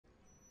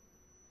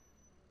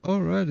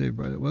Alright,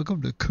 everybody,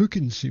 welcome to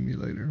Cooking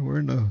Simulator. We're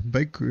in a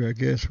bakery, I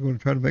guess. We're going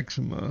to try to make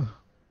some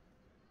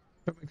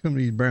of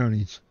these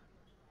brownies.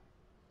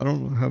 I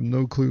don't have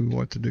no clue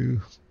what to do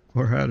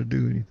or how to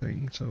do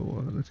anything,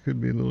 so this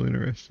could be a little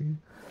interesting.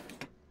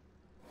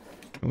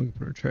 And we can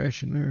put our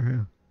trash in there,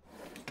 huh?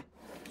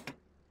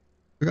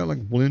 We got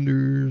like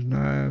blenders,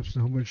 knives,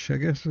 and a whole bunch of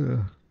shit. I guess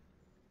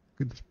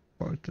good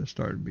spot to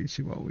start would be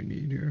see what we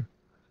need here.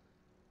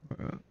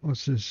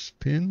 What's this?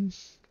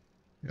 Pins?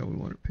 Yeah, we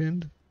want it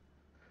pinned.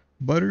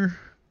 Butter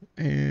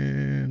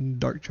and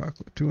dark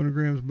chocolate. 200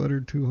 grams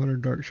butter,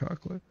 200 dark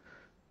chocolate.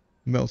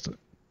 Melt it.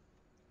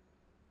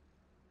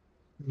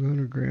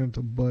 200 grams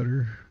of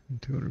butter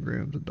and 200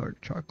 grams of dark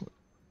chocolate.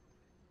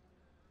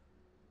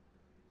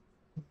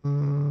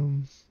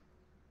 Um,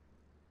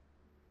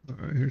 all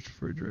right, here's the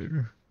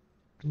refrigerator.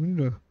 Do we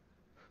need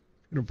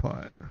get a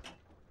pot?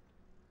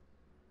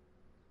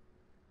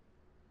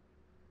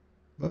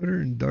 Butter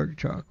and dark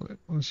chocolate.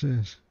 What's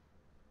this?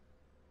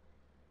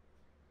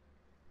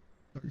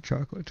 Dark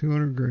chocolate,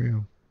 200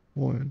 gram.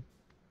 One.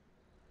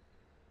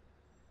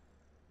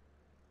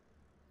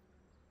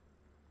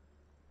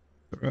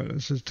 All right,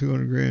 this is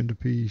 200 grams a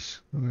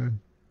piece. Okay.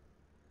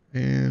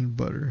 And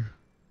butter.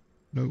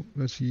 Nope,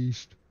 that's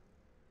yeast.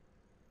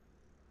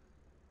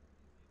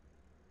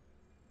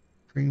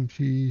 Cream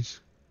cheese.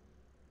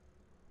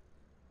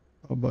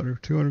 Oh, butter,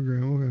 200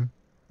 gram. Okay.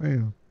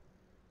 Bam.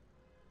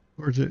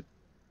 Where's it?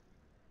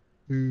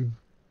 Two,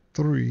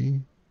 three.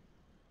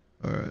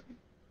 All right.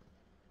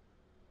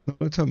 No,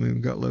 that's how many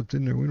we got left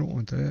in there. We don't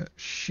want that.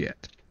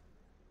 Shit.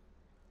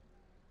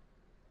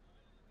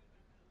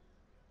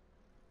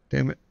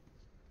 Damn it.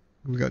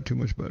 We got too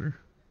much butter.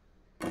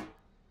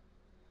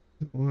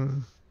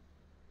 Can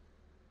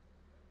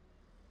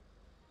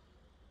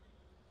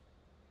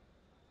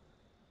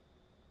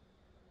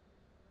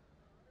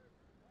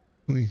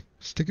we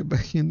stick it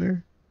back in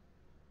there?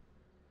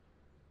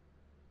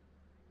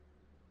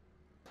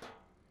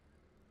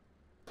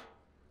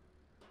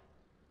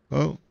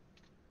 Oh.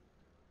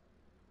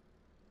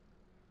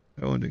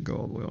 That one didn't go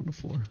all the way on the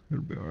floor.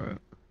 It'll be alright.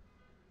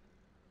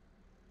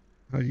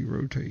 How do you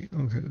rotate?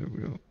 Okay, there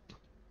we go.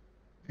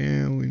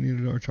 And we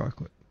needed our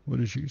chocolate. We'll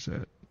just use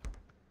that.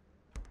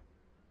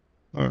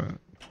 Alright.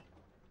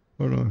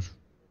 Hold on.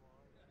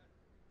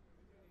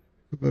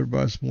 We better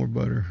buy some more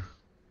butter.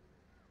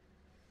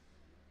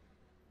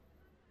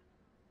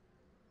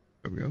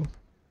 There we go.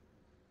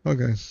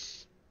 Okay.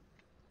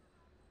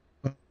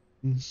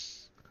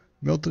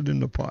 Melted in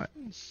the pot.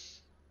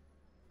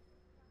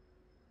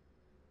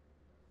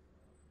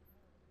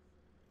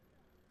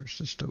 Where's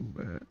the stove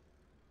at?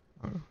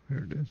 Oh,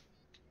 here it is.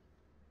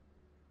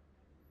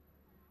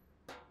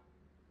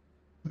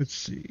 Let's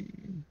see.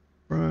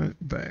 Front,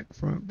 back,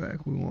 front,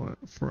 back. We want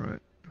front.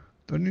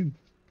 Do I need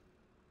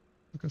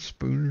like a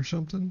spoon or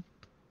something?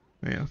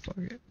 Yeah, fuck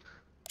it.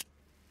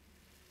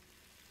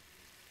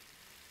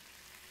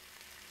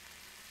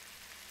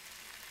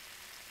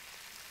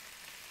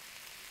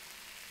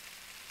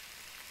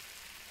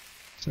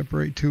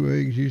 Separate two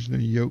eggs using a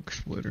yolk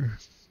splitter.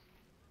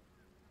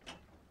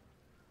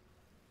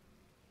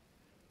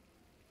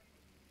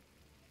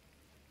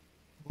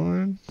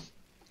 One. I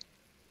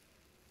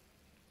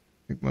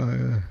think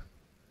my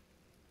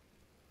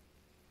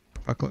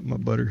chocolate and my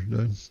butter's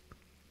done.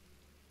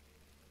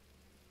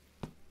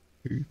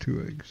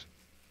 Two eggs.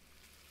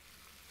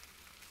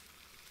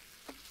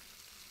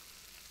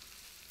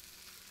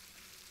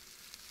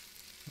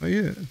 Oh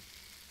yeah.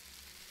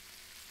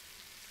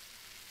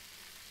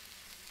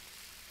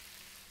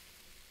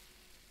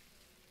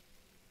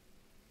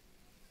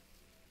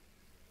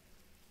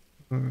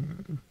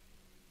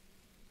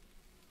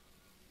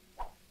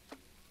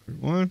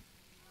 One.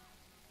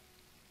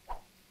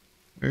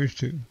 There's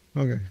two.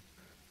 Okay.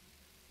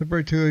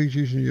 Separate two eggs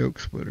using a yolk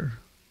splitter.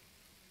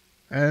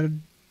 Add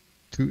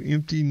to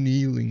empty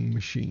kneading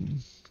machine.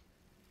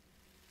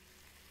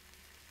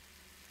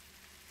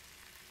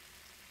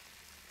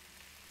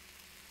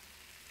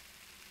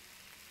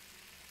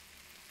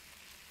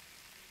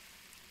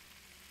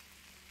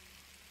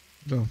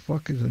 The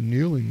fuck is a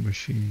kneading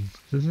machine?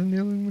 Is this a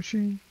kneading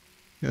machine?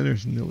 Yeah,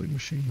 there's a kneading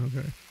machine.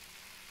 Okay.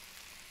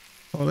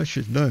 Oh, that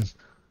shit's done.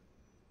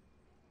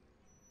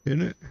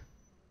 Isn't it?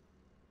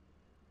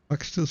 I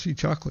can still see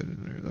chocolate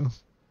in there though.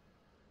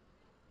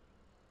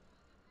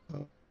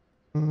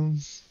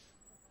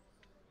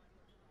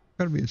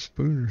 Gotta be a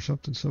spoon or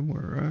something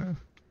somewhere, right?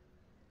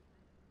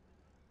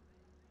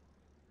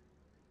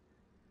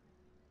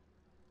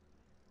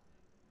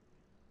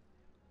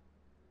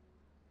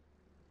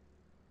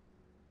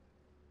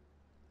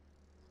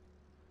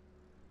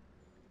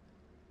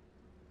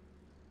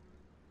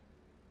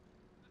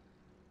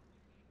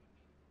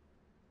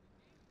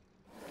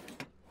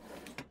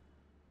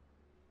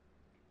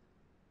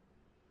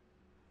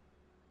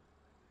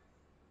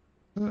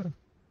 It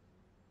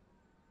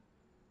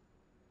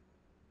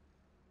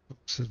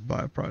says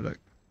byproduct.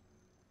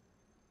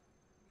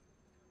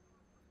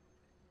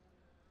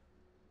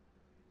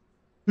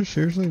 There's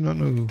seriously not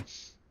no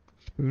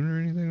spoon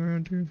or anything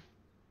around here?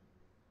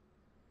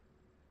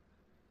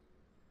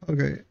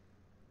 Okay,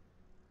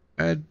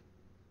 add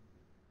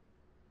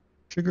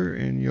sugar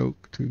and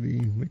yolk to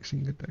the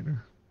mixing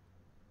container.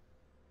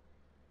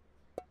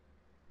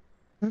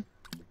 Huh?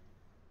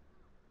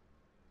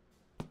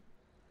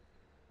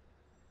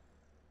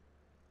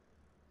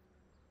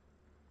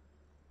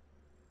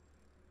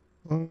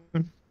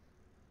 1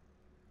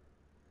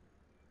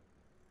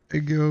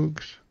 egg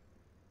yolks,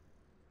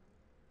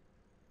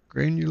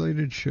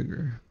 granulated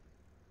sugar,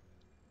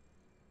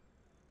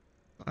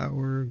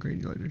 flour,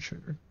 granulated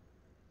sugar.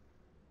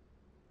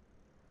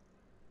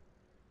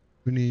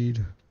 We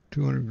need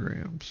 200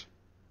 grams.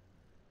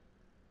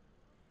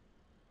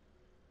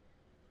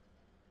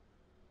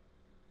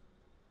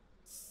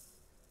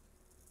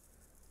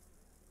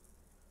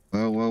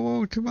 Whoa, whoa,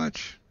 whoa, too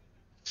much.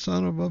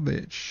 Son of a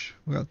bitch.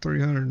 We got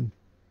 300.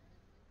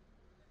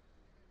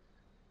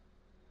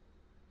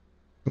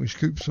 Can we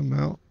scoop some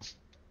out?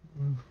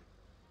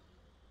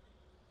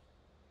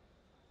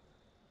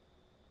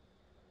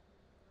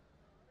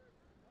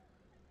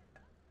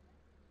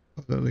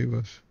 What'd that leave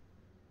us?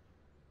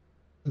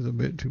 That's a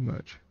bit too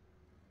much.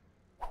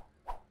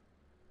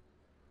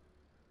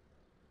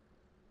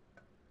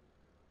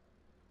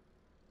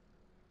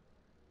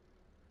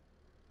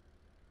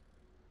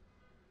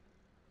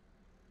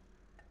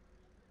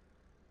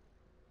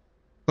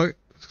 But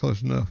it's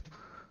close enough.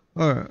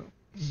 Alright.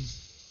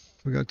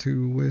 We got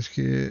to whisk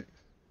it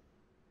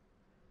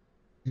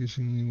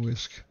using the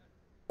whisk.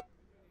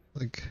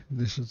 Like,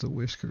 this is the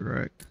whisker,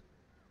 right?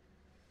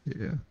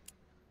 Yeah.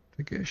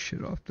 Take that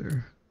shit off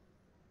there.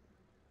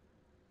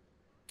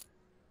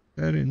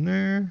 That in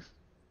there.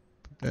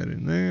 Put that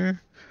in there.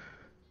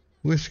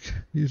 Whisk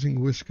using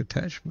whisk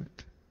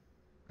attachment.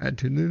 Add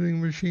to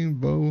kneading machine,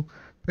 bowl,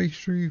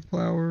 pastry,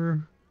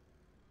 flour.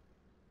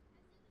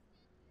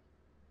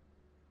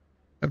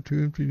 Up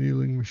to empty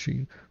kneading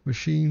machine.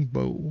 Machine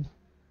bowl.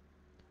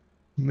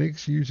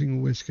 Mix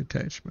using whisk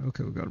attachment.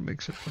 Okay, we gotta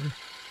mix it first.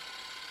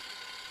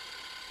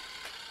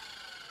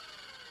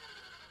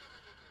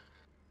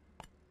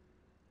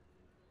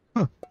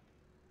 Huh.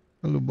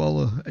 A little ball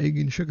of egg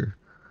and sugar.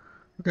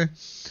 Okay.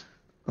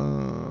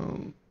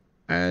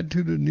 Add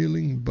to the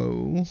kneading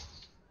bowl.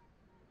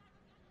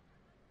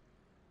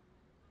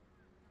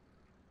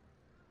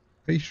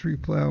 Pastry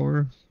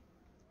flour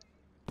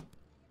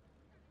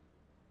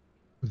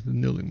with the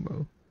kneading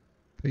bowl.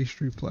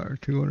 Pastry flour,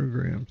 200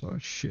 grams. Oh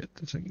shit,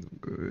 this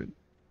ain't good.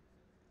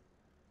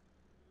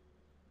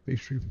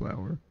 Pastry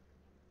flour.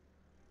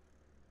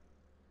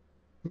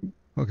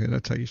 Okay,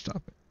 that's how you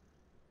stop it.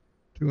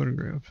 200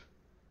 grams.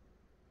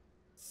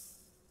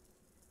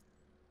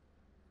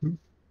 Oop,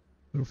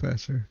 a little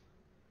faster.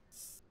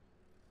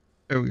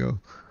 There we go.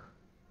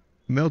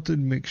 Melted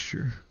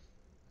mixture.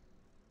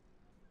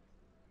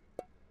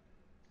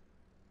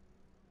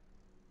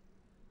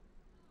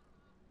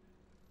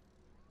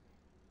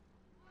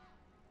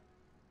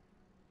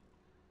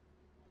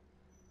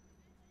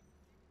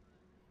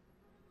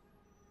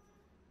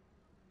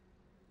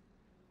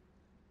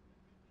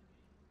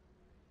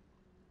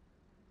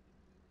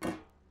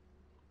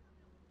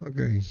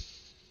 Okay.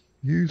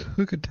 Use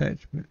hook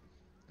attachment.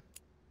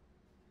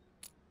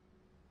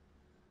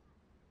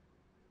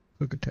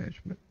 Hook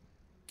attachment.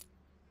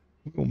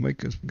 We're gonna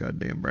make us some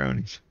goddamn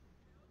brownies.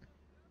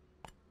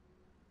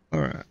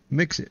 Alright,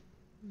 mix it.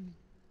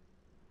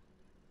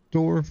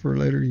 Store for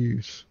later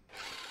use.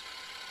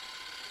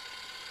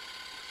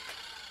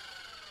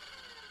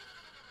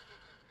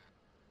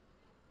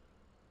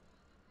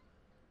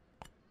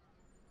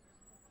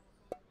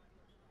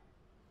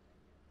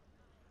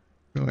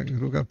 Like,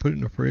 we gotta put it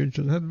in the fridge.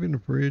 Does it have to be in the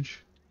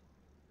fridge?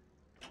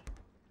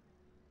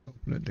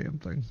 Open that damn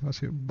thing. I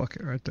see a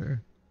bucket right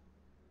there.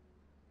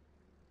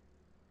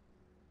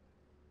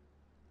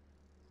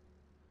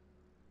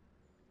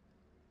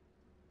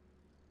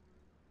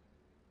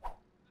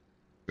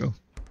 Go.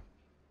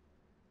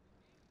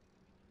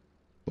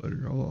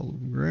 Butter all over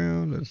the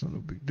ground. That's not a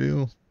big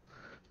deal.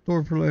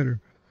 Store for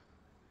later.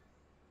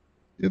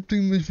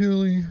 Empty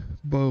material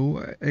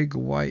bowl, egg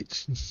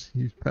whites,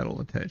 use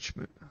paddle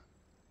attachment.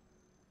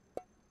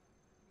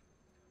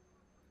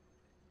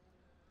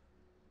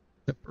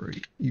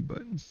 Separate E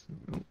button.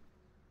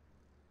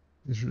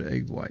 These are the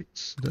egg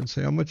whites. It doesn't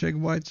say how much egg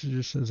whites, it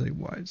just says egg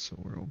whites. So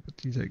we're gonna put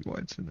these egg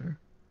whites in there.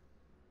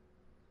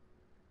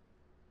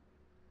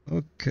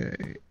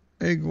 Okay.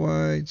 Egg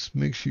whites,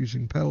 mix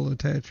using paddle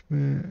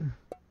attachment.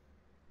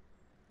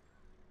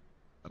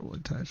 Paddle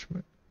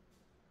attachment.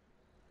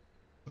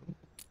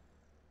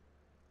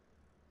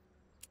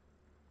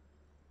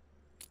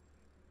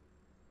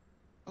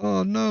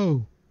 Oh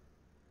no!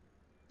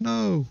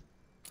 No!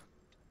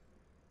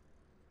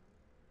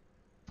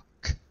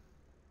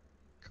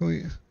 Can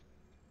we?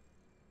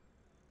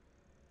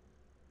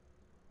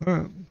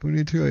 Alright, we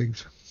need 2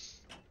 eggs.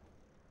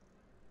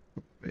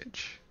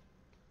 Bitch.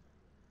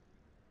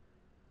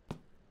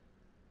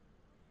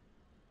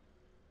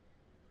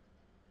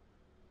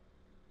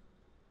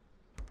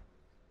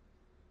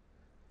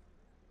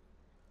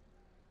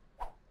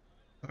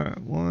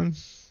 Alright, 1.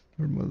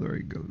 Where'd my other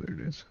egg go? There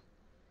it is.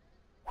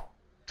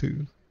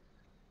 2.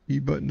 E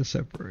button to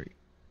separate.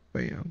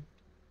 Bam.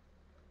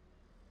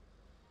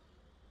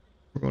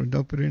 We're gonna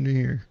dump it into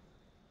here.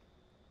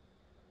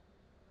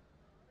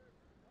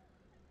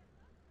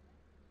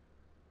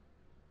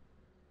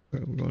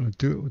 But we're gonna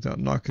do it without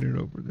knocking it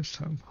over this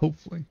time,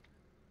 hopefully.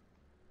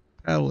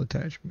 Paddle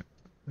attachment.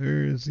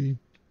 There is the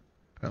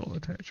paddle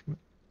attachment.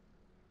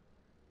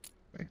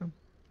 Bam.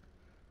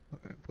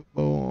 Okay, put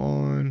bow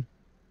on.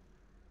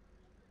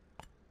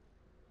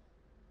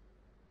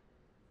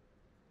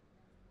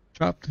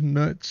 Chopped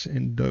nuts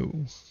and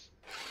dough.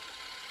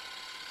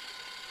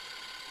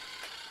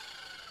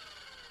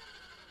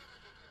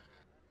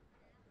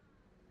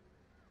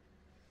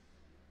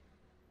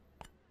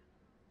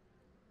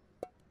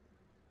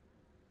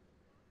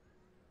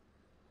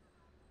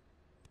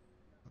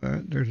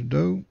 Alright, there's a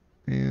dough.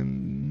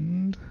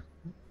 And where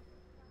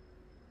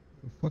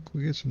the fuck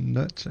we get some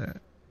nuts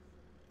at?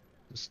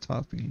 Just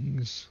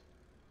toppings.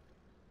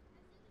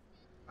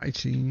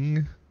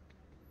 Icing.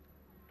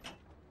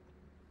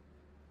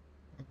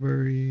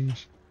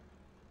 Strawberries.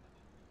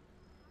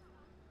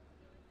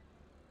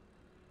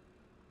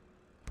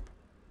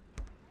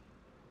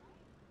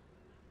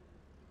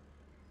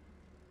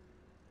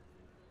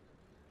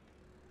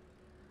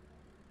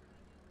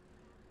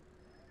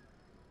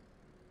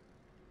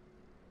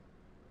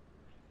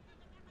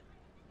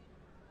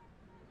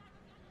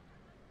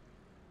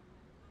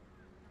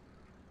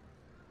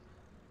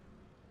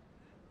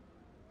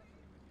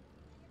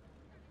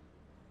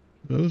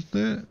 Those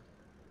that?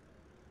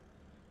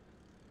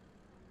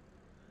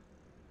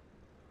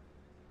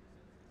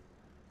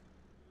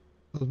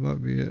 Those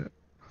might be it.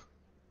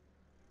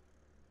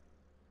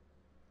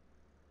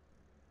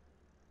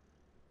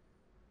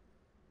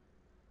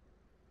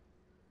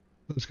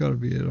 That's gotta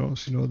be it. I don't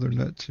see no other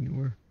nuts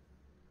anywhere.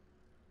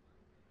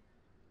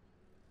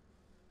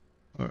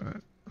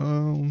 Alright.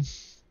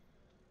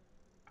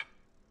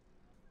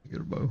 Get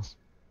a bow.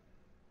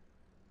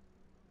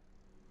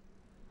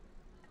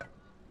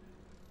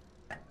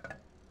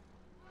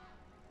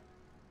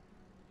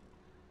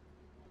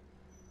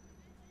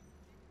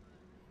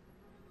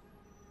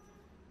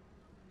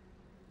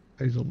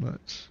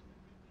 Hazelnuts.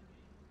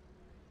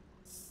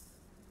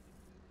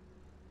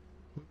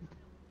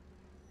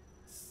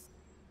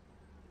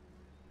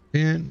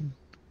 And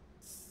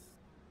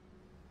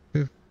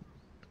if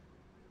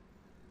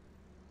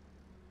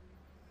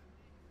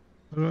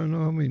I don't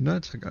know how many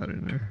nuts I got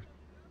in there.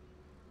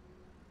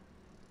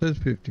 Says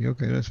 50.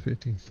 Okay, that's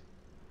 50.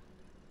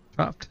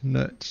 Chopped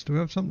nuts. Do we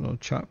have something on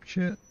chopped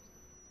shit? Or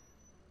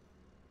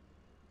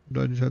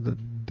do I just have to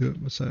do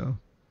it myself?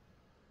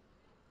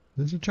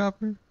 Is this a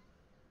chopper?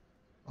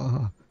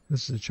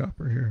 This is a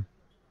chopper here.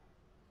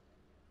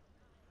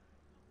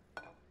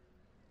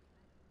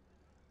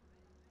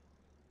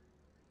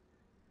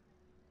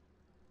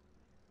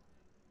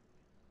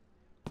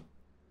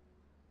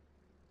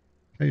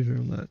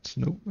 Hazelnuts.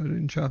 Nope, I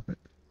didn't chop it.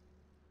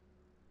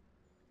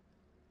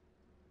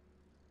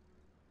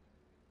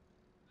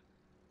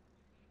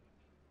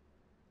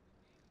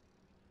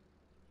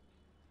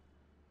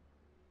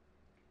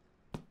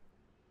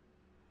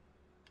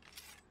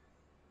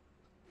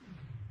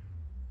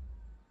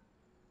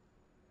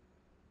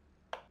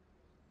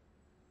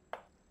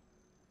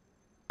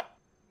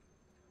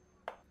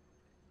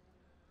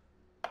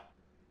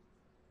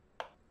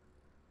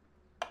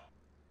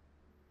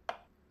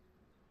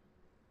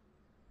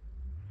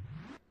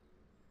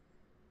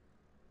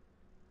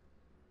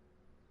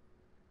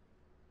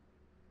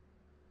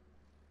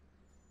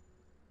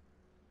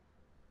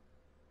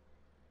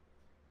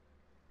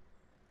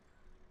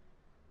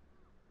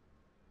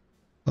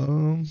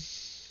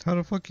 How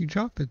the fuck you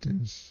chop it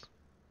then?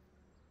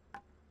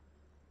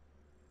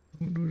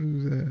 What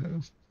do that?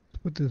 Let's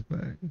put this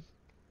back.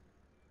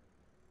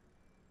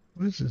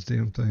 What is this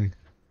damn thing?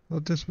 I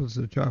thought this was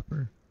the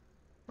chopper.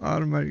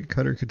 Automatic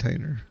cutter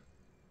container.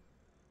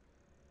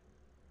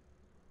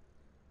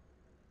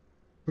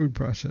 Food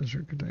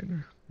processor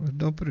container. Let's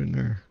dump it in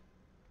there.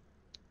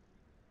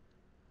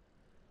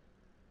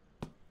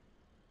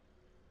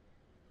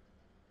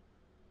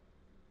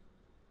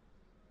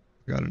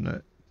 Got a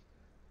nut.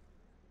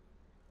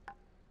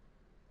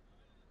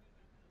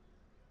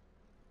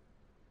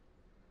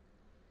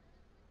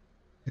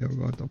 Yeah, we're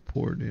going to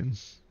pour it in.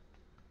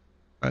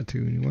 Got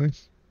to anyway.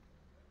 Is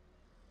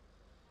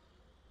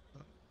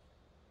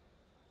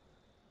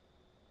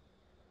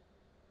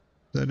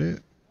that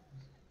it?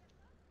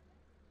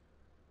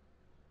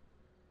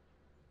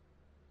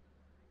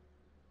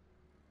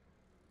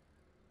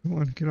 Come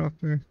on, get off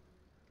there.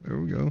 There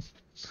we go.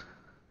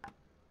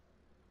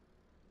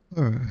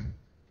 Alright. I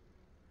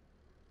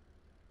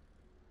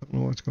don't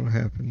know what's going to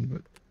happen,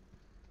 but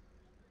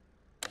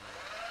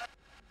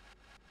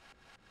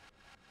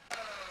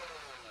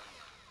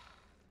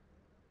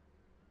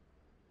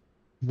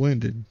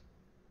blended.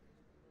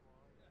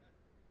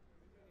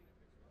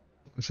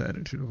 Let's add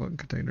it to the fucking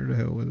container. To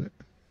hell with it.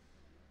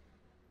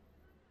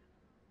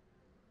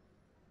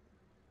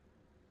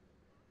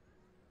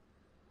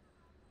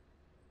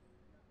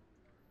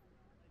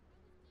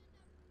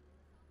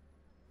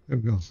 There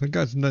we go. It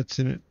got nuts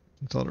in it.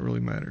 That's all that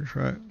really matters,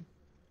 right?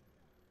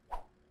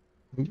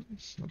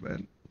 Oops, my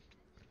bad.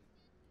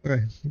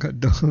 Okay, got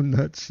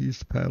donuts. Use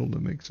the paddle to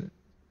mix it.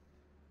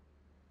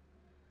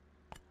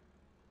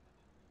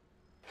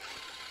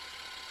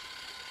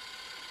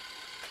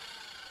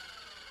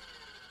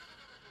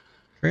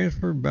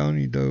 Transfer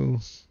brownie dough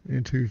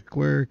into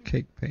square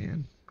cake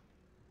pan.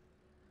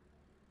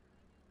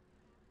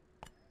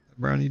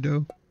 Brownie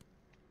dough.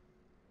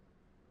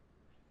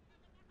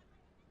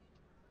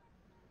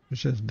 It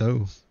says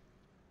dough.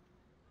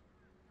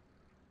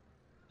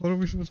 What are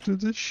we supposed to do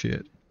with this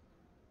shit?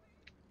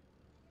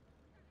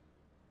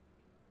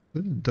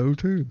 This is dough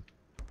too.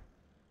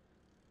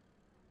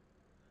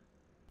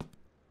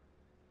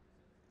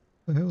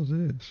 What the hell is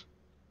this?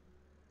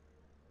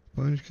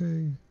 Sponge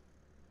cake,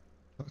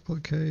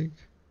 chocolate cake,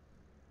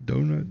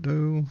 donut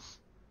dough,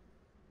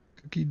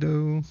 cookie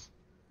dough.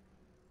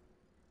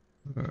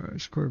 Alright,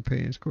 square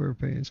pan, square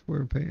pan,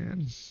 square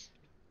pan.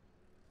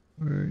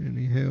 Where in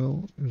the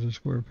hell is a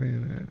square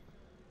pan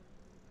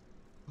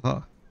at?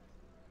 Ah.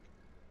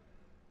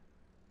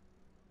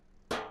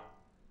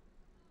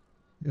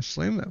 Just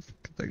slam that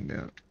fucking thing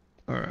down.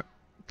 Alright,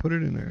 put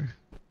it in there.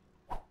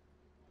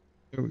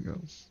 There we go.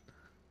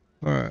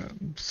 Alright,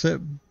 set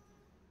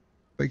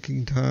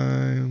baking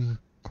time,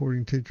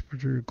 according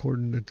temperature,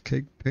 according to the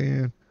cake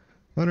pan.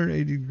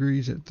 180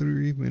 degrees at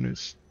 3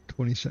 minutes,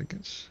 20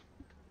 seconds.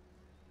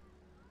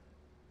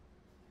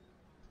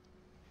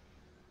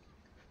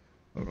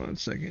 Hold on a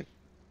second.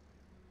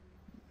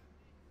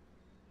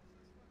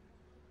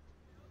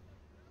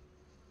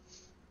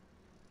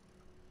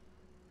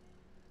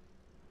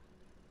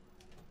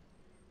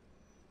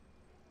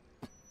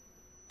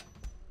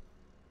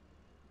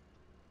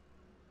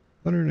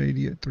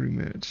 $180 at 3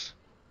 minutes.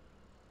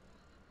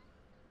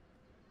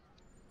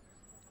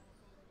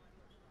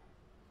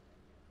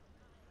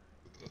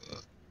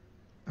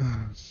 How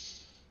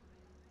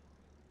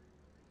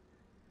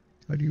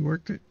do you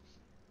work it?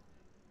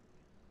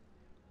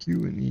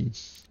 Q and E.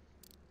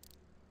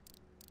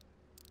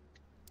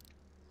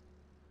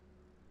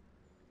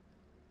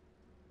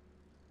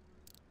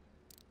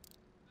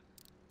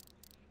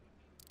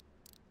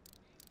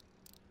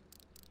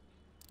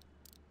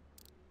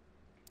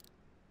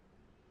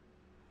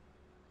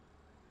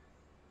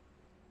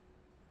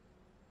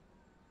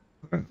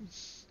 Alright.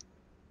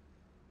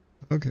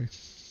 Okay.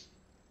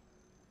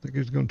 I think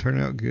it's gonna turn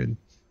out good.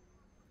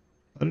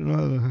 I don't know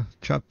how to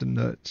chop the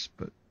nuts,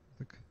 but I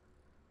think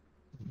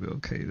it'll be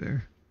okay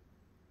there.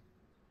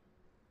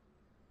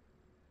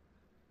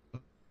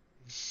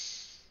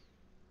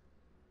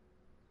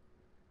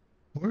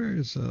 Where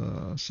is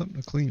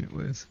something to clean it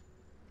with?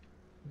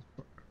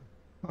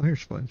 Oh,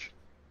 here's sponge.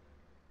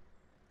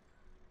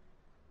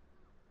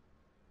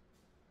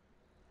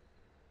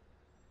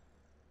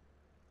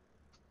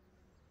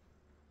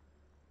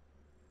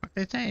 What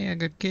they say, a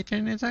good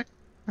kitchen is a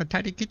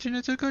tidy kitchen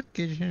is a good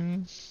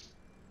kitchen.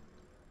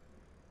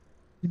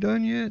 You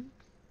done yet?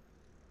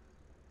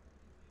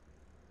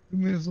 2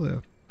 minutes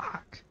left.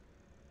 Fuck.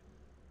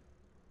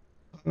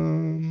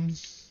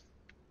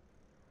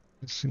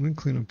 Let's see, let me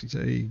clean up these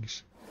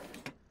eggs.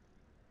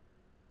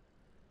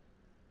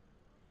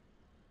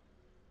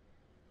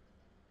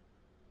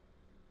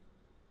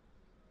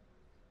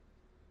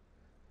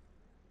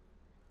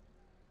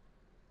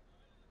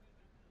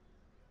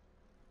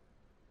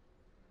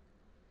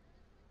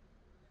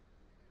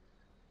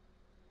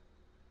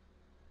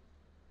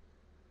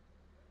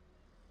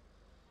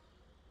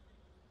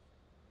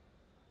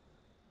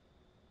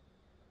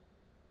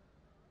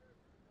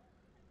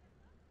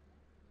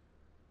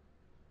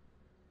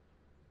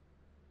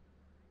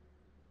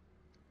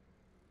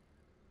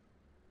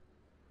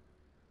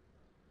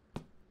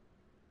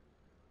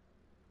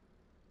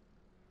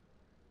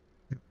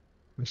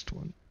 Missed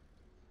one.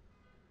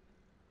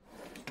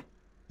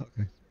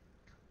 Okay.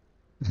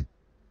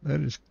 That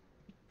is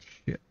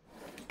shit.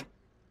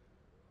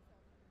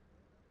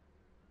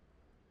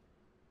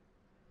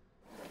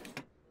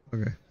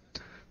 Okay.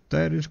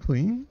 That is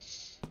clean.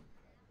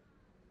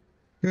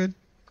 Good.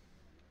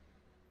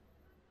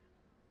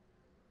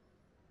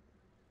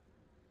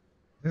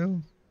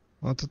 Hell,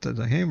 I thought that was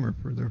a hammer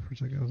for there for a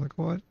second. I was like,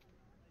 what?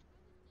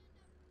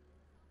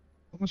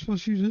 What am I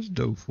supposed to use this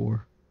dough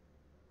for?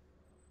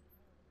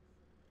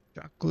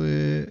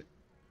 Chocolate,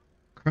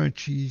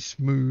 crunchy,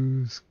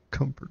 smooth,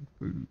 comfort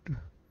food. Feel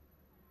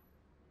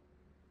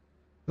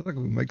like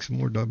we make some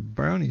more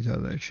brownies out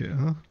of that shit,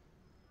 huh? Do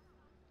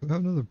we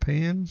have another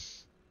pan?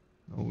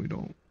 No, we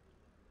don't.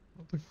 I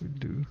don't think we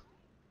do.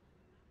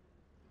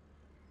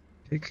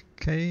 Cake,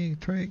 tray.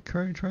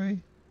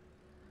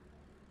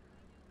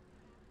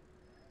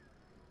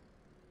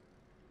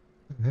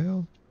 The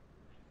hell?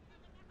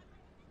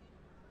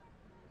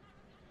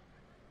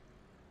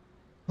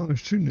 Oh,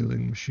 there's 2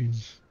 kneading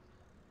machines.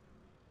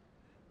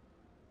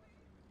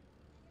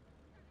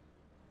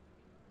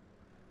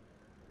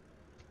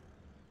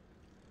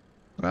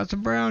 Lots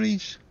of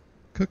brownies.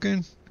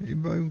 Cooking.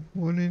 Anybody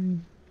want any?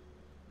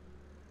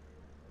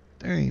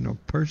 There ain't no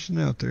person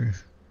out there.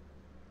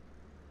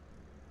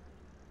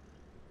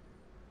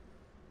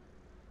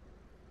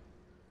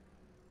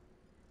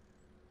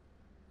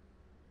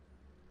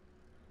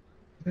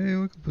 Hey,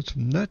 we can put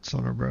some nuts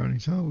on our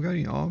brownies, huh? We got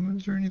any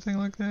almonds or anything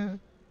like that?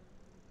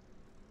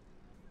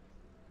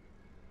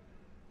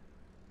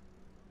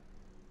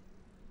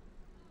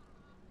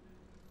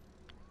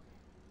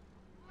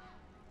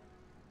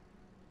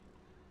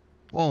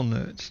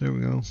 Walnuts, there we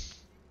go.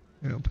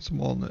 Yeah, put some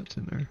walnuts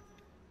in there.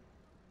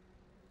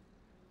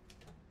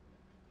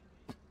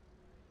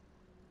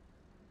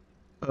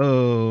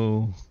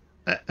 Oh,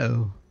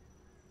 uh-oh.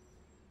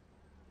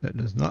 That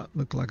does not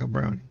look like a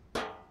brownie.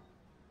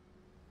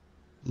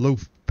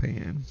 Loaf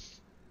pan.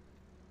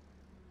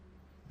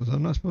 Was I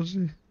not supposed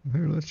to?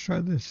 Here, let's try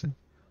this. Then.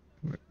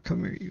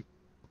 Come here, you.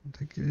 I'll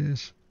take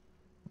this.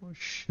 I'll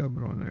shove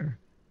it on there.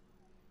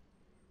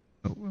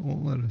 Oh, it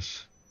won't let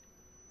us.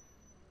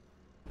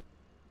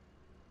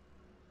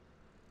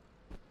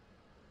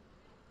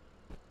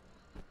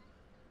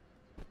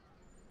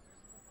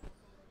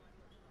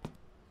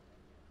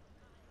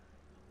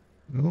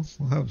 No,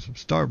 we'll have some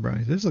star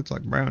brownies. This looks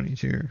like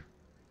brownies here.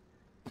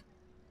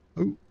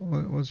 Oh,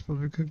 what was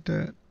supposed to cook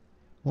that?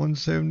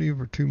 170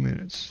 for 2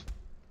 minutes.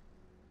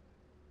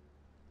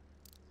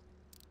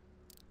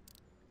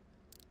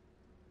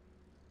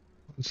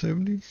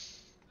 170?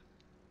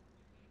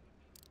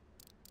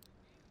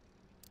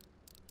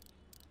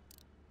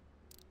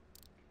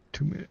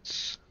 Two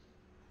minutes.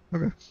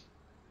 Okay.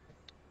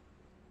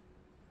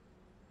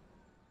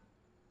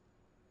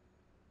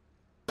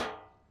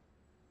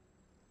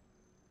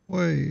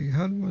 Wait,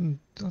 how did one?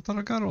 I thought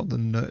I got all the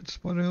nuts.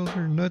 What the hell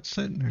are nuts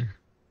sitting there?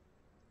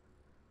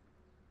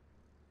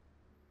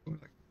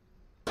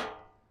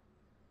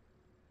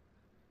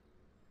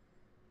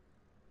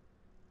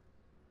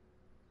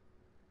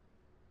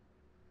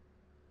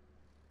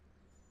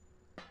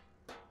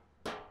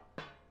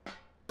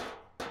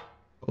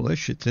 Oh, that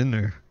shit's in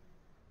there.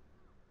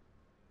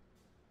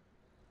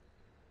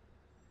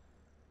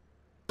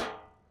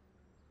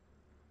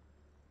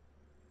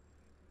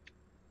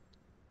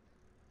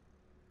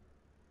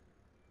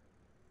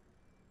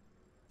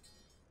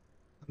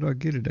 How do I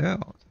get it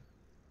out?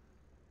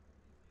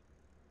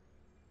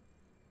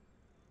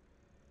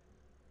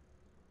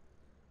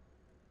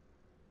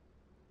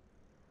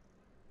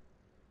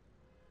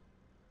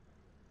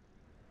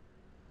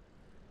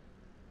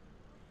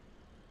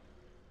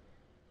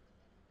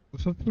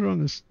 Was I put it on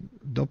this?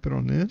 Dump it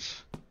on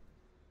this? I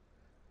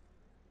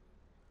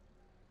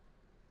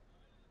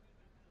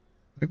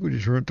think we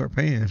just ruined our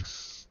pan.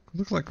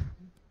 Looks like.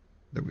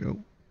 There we go.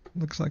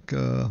 Looks like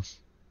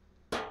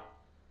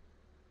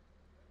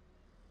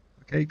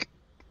cake,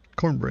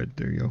 cornbread.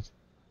 There you go.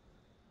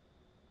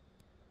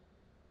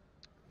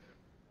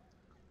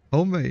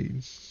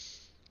 Homemade.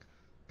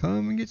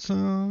 Come and get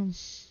some.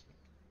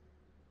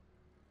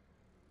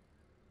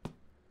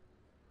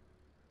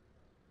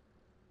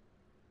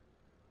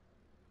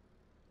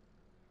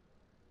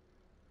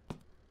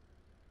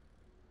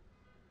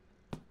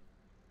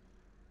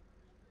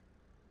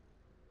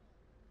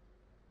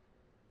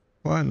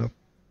 Why in the?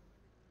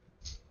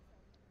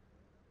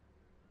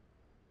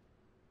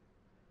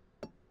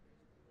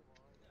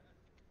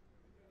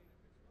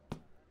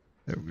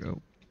 There we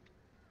go.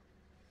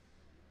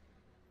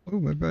 Oh,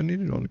 maybe I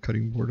need it on the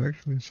cutting board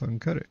actually, so I can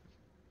cut it.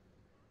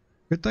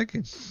 Good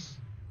thinking.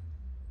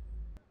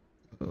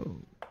 Oh.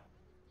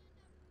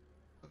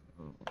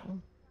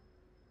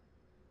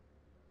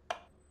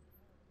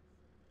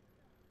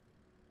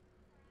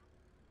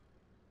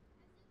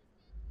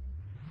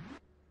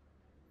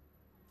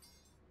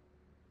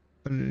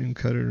 I didn't even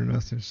cut it or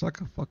nothing. It's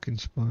like a fucking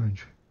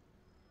sponge.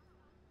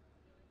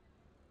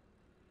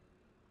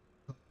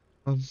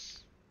 Um,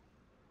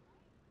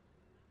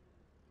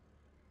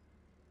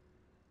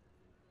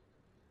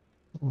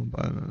 I don't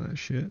buy none of that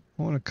shit.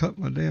 I want to cut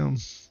my damn.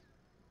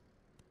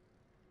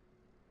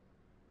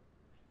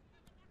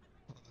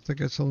 I think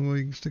that's the only way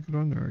you can stick it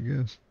on there, I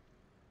guess.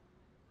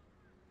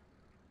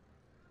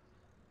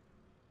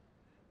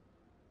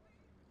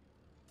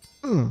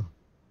 Uh.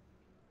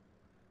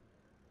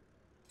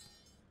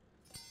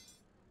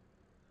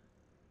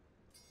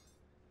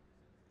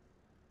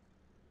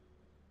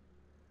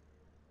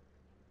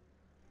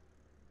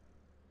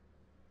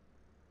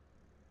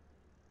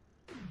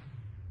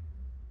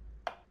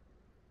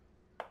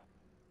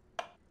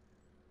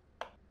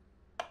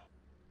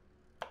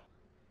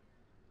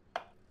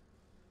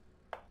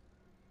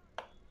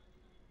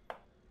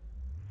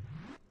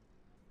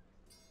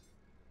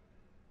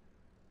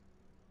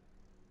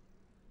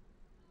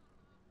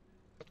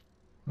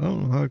 I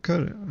don't know how to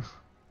cut it.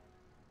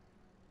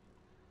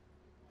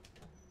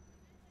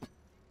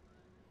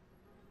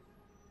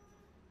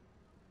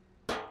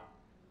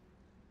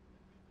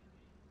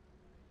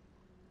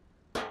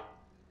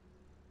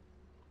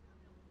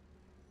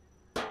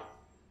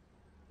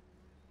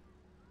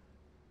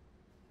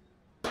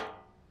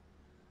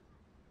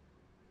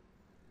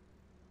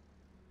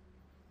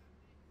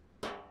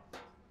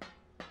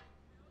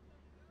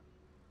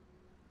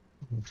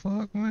 Oh,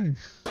 fuck me.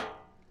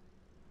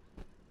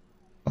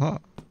 Ah,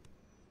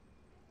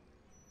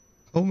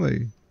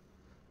 homemade.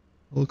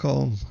 We'll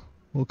call them.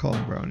 We'll call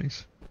them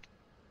brownies.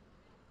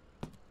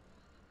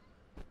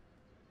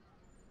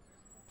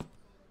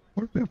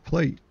 Where's my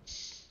plate?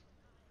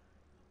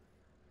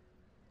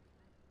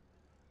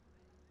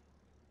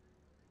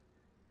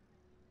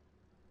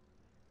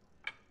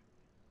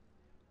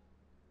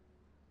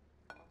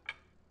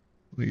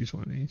 We'll use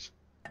one of these.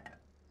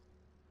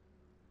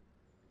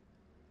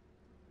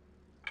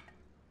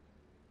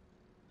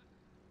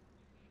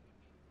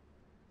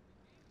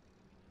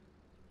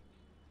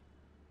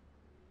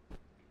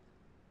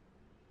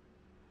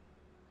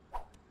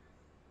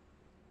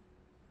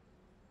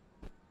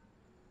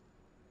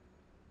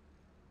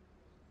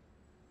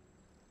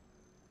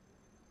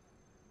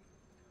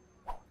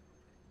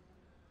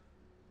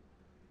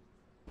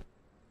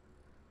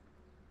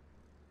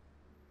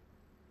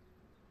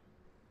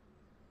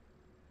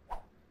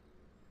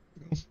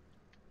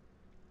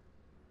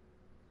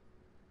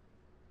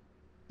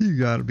 You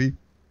gotta be.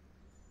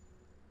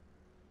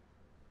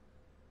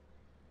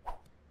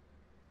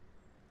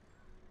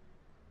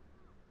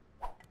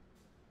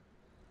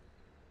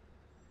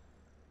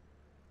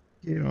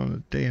 Get on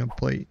the damn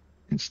plate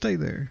and stay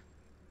there.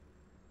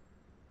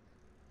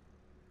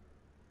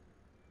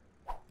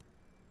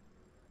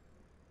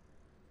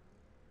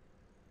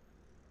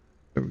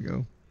 There we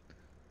go.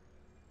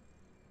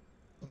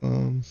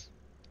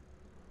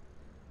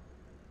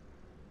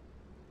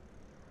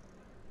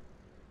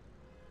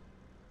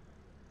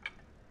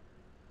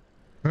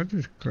 Can I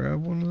just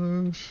grab one of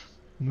those?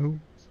 Nope.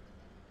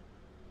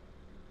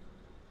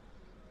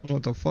 I don't know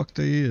what the fuck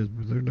they is,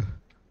 but they're done.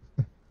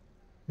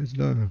 It's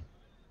done.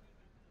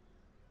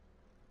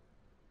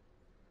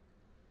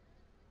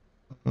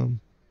 What am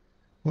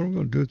I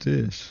gonna do with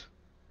this?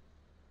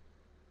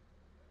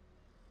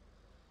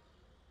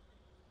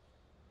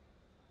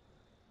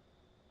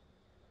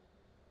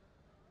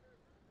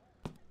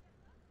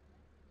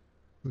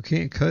 We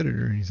can't cut it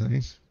or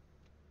anything.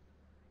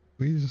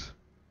 We use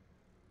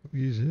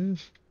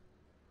this?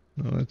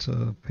 No, that's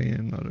a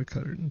pan, not a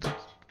cutter.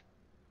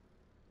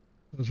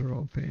 Those are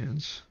all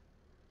pans.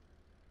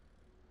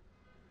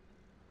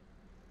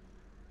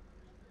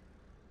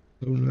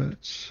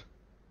 Donuts.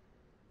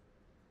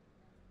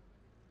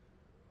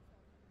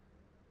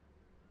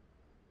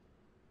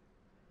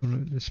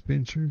 Donut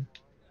dispenser.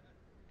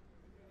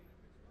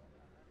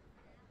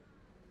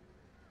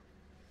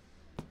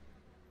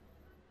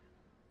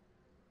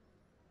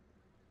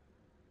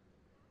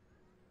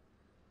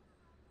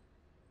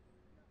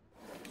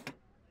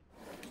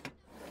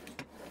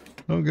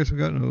 I don't guess we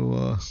got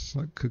no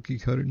like cookie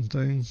cutting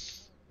thing.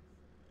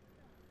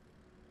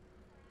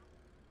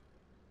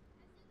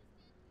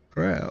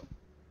 Crap.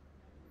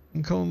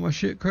 I'm calling my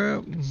shit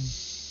crap.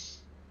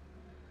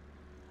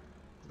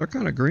 They're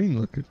kind of green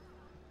looking.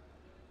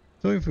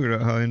 So I figured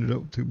out how I ended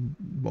up with 2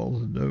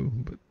 balls of dough,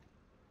 but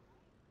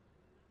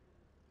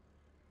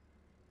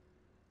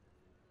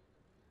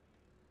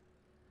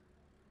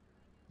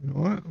you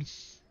know what?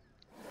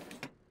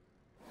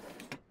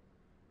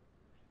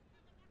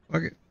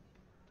 Fuck it.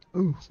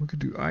 Oh, we could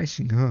do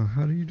icing, huh?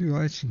 How do you do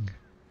icing?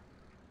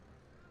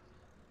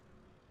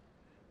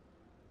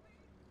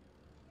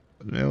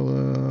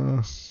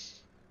 Vanilla,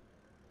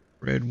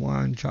 red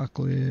wine,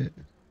 chocolate,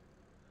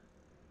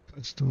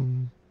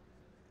 custom,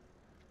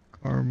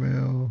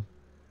 caramel,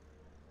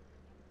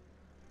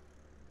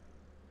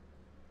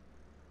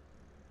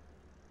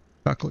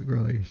 chocolate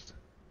glazed.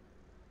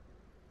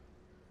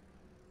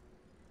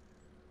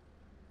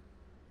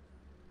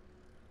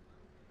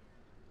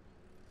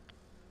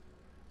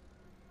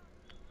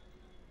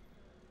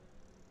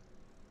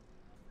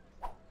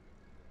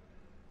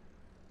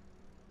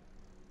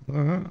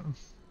 Alright,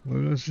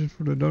 well that's just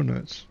for the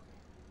donuts.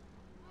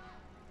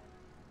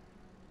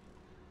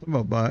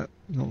 Somebody buy it.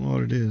 I don't know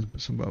what it is,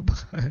 but somebody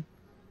buy it.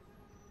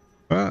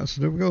 Alright,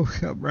 so there we go. We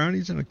got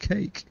brownies and a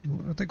cake.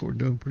 Well, I think we're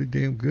doing pretty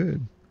damn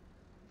good.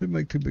 Didn't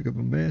make too big of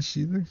a mess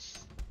either.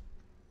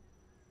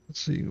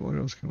 Let's see, what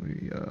else can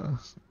we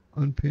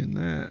unpin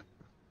that?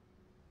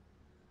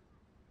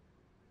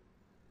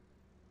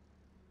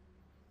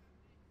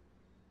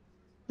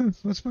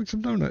 Let's make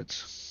some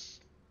donuts.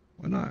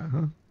 Why not,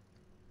 huh?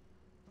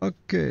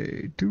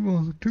 Okay,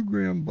 2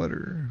 gram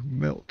butter,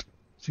 melt,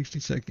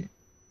 60-second.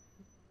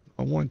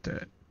 I want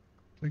that.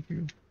 Thank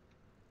you.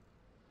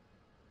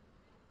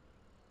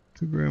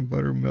 2 gram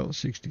butter, melt,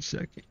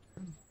 60-second.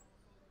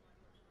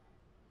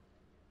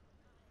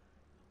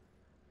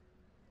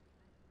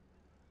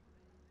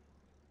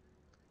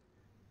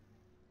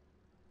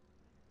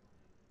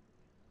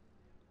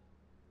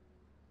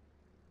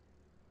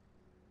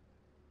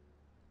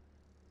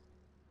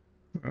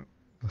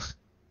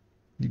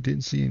 You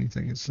didn't see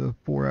anything. It's a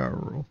 4-hour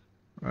rule.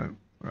 Right,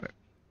 right.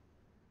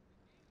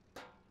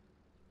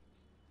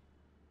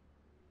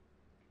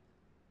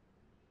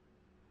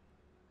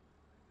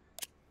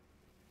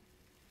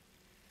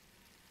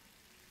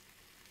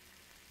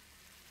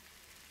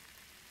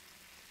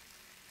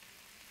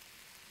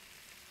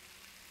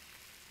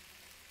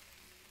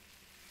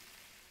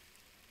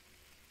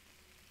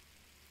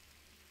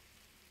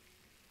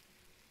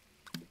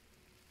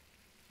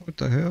 What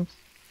the hell?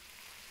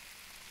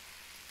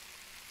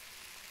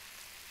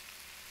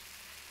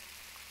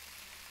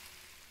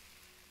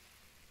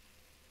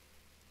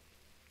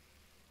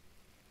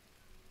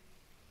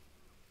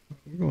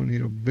 We're gonna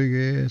need a big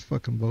ass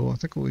fucking bowl. I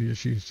think we'll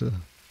just use the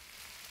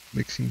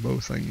mixing bowl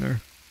thing there.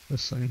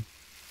 This thing.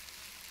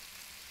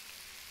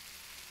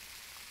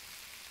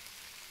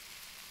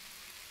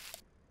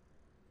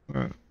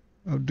 Alright.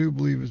 I do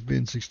believe it's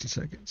been 60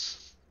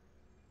 seconds.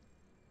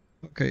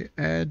 Okay,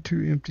 add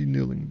to empty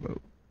kneading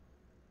bowl.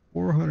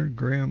 400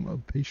 gram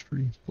of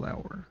pastry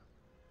flour.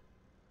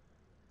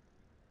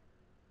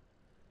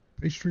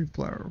 Pastry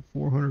flour,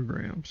 400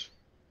 grams.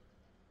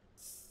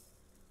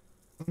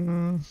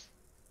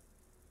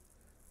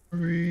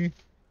 3,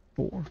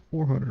 4,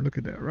 400. Look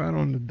at that, right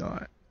on the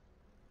dot.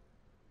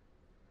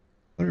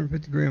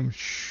 150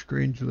 grams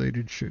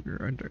granulated sugar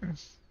right there.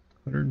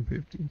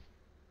 150.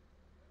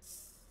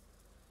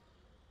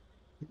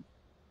 A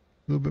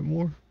little bit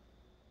more.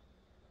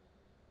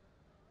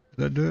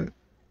 Did that do it?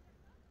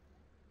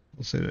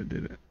 We'll say that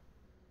did it.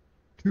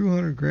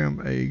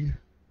 200-gram egg.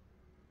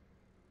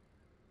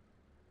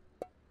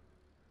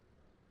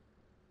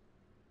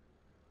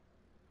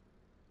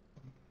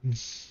 We'll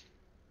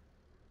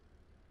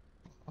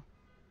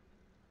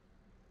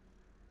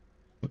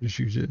just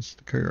use this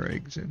to carry our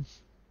eggs in.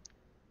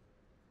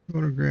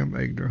 200-gram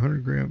egg. They're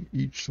 100 gram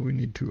each, so we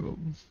need 2 of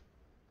them.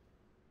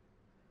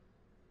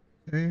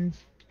 Okay.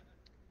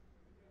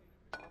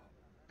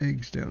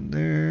 Eggs down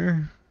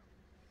there.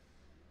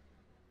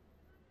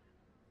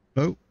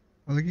 Nope.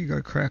 I think you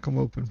gotta crack them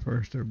open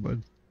first there,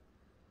 bud.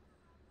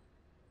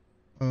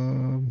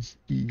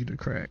 E to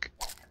crack.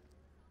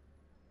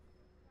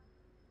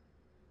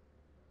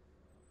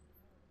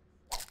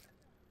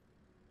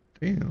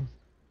 Damn.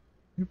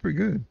 You're pretty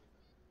good.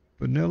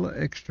 Vanilla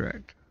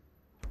extract.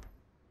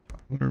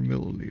 100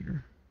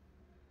 milliliter.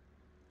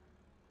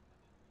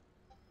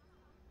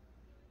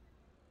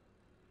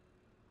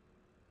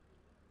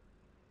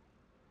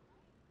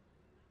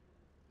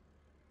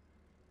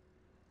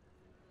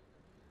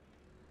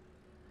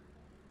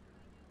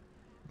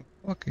 What the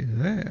fuck is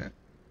that?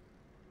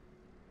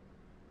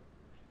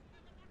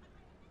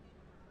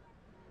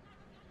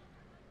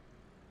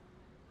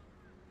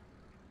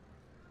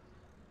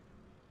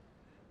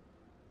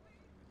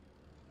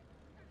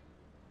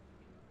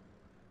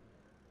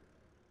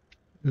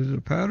 Is it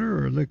a powder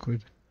or a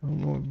liquid? I don't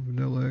know what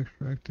vanilla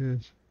extract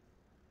is.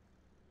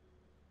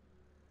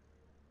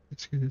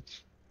 It's good.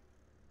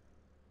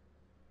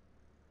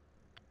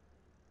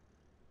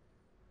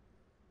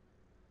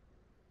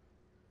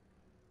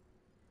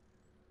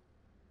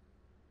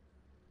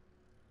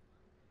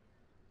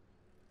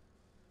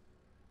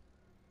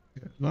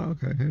 Yeah, no,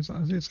 okay.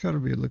 It's got to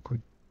be a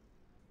liquid.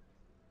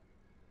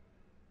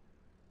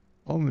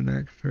 Almond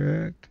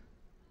extract.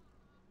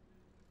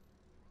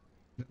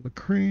 Vanilla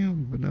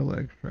cream, vanilla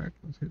extract.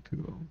 Let's hit 2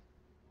 of them.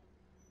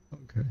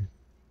 Okay.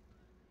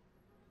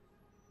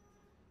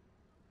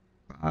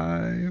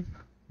 5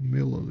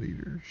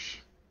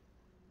 milliliters.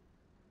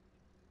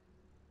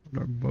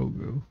 What our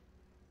BOGO?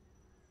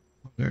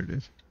 Oh, there it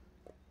is.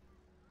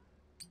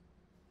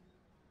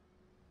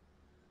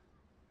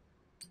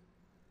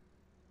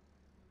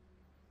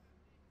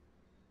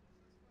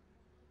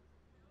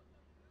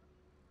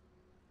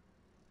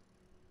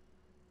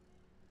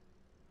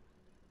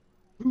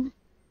 Ooh,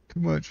 too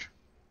much.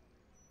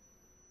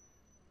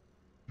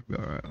 It'll be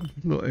alright. A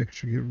little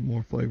extra, give it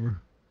more flavor.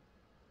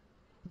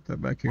 Put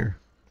that back here.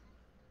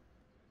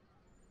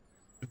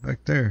 Put it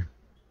back there.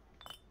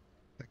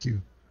 Thank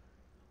you.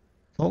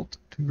 Salt,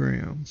 2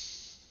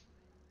 grams.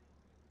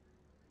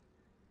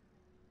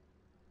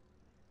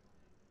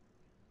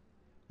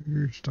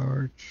 Sugar,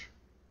 starch.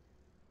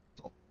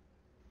 Salt.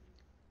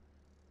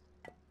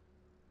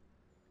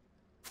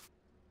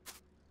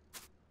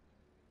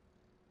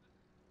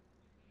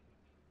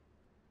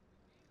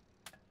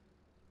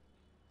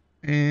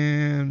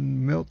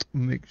 And melt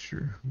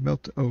mixture.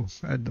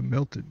 Add the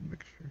melted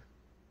mixture.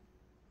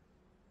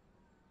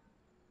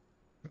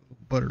 Got a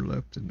little butter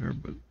left in there,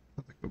 but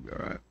I think it'll be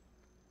alright.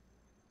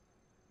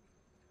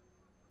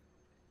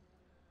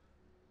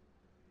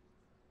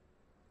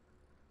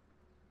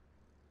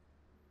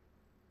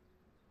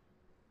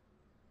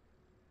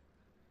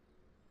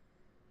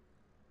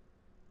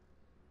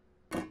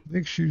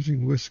 Mix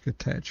using whisk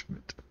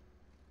attachment.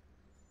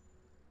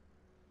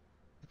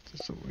 Put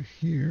this over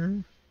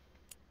here.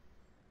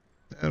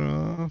 That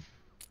off.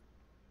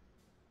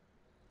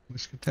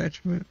 Whisk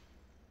attachment.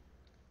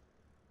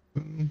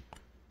 Boom,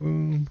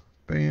 boom,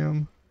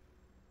 bam.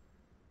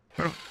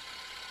 Oh.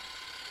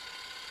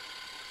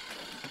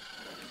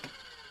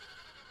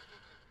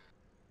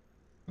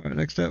 Alright,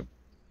 next up.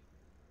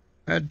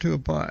 Add to a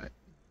pot.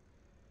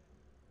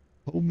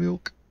 Whole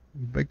milk,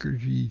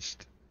 baker's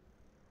yeast.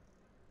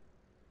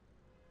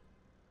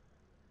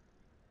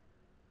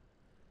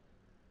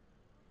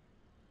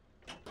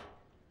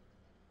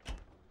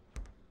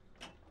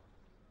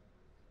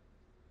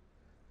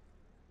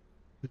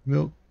 It's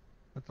milk.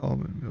 That's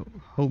almond milk.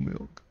 Whole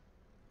milk.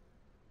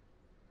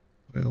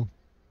 Well,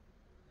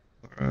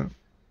 alright.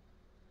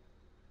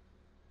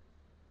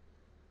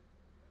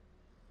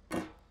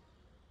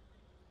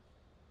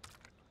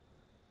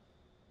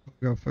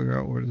 Gotta figure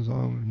out where this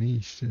almond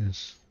yeast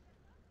is.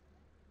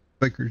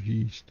 Baker's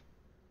yeast.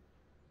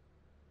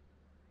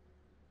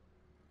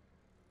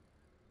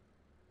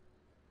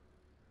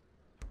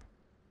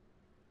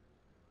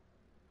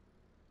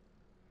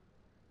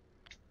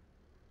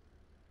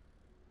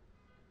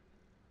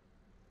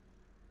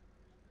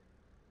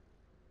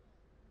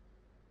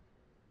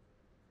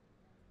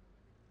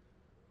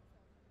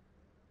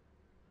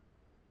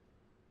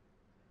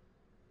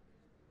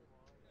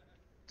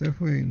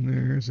 Definitely in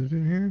there. Is it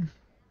in here?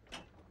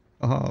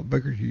 Aha,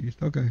 baker's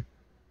yeast. Okay.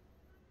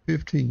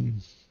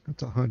 15.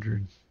 That's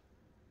 100.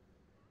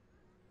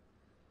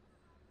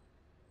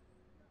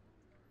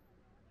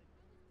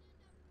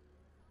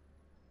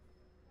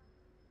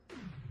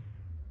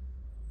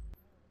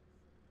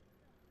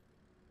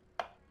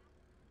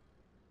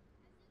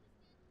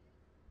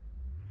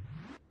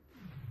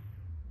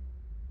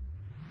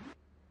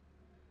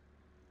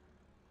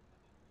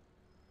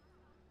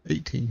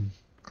 $18.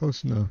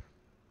 Close enough.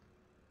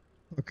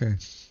 Okay.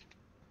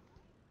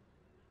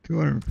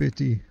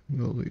 250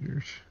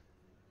 milliliters.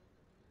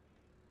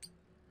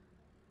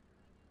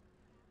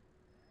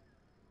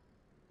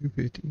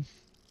 $2.50.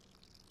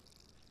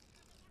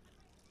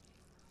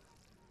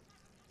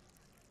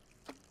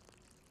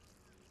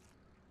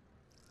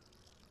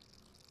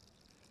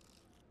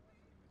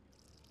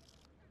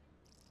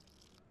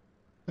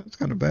 That's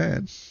kind of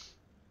bad.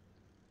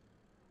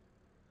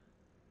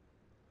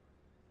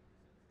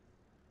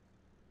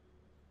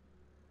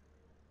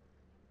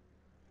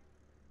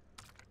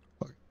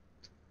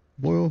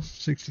 Boil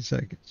 60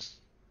 seconds.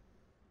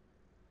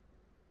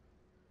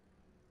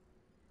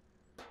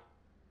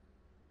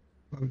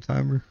 Have a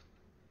timer?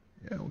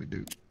 Yeah, we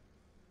do.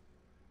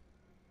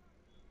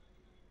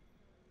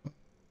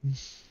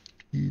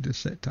 Need a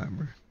set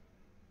timer.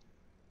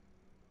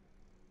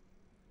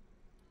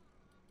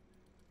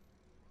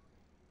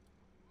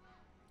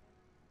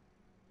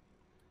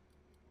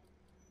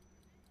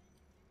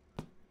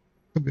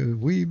 Could be a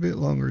wee bit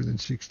longer than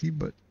 60,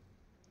 but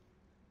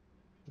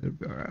it'll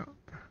be alright.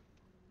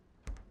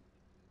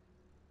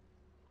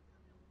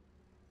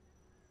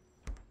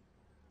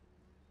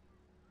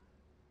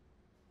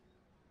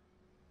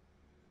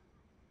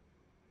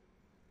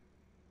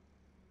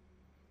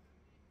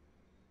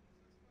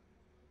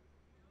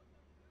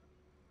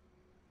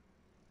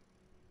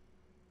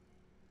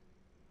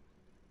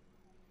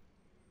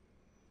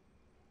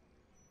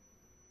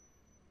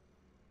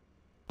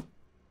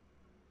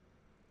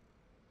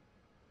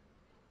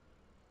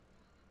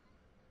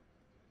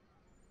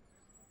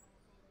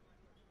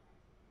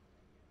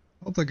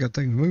 I don't think that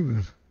thing's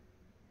moving.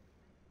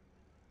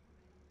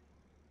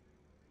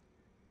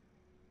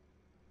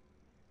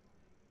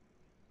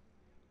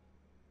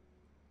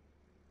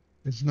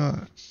 It's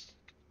not.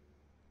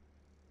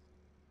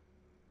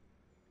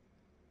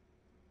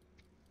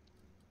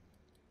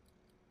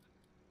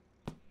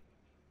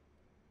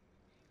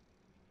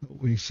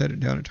 When you set it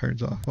down, it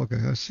turns off. Okay,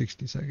 that's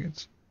 60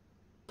 seconds.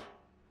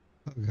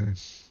 Okay.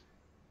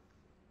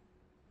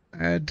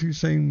 Add to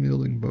same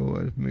milling bowl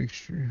as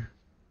mixture.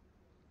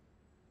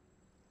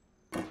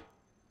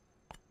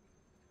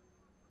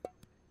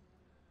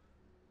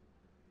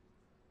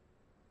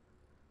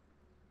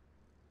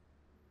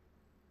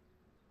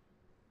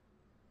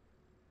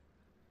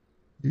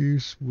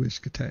 Use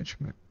whisk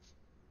attachment.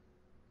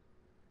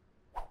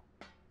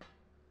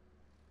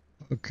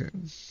 Okay.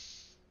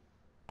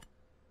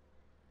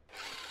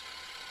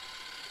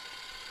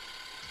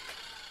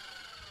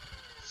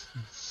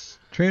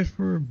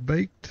 Transfer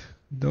baked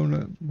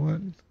donut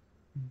what?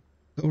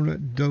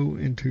 Donut dough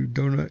into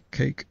donut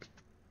cake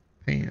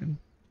pan.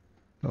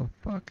 The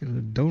fuck is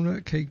a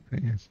donut cake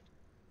pan?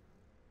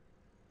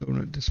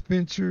 Donut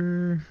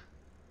dispenser.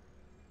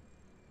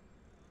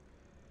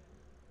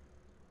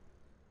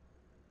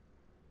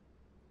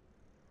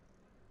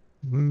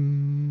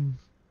 Moon.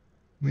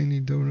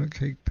 Mini donut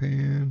cake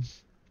pan.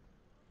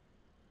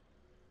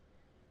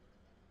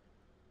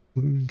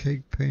 Moon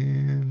cake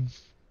pan.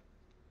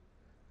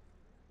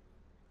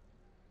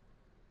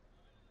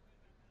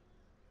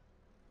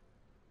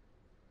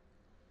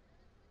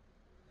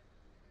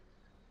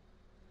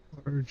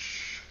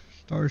 Large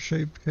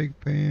star-shaped cake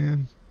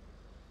pan.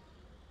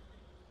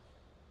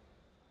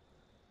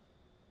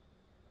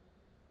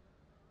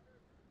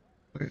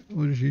 Wait,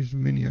 we'll just use the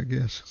mini, I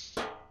guess.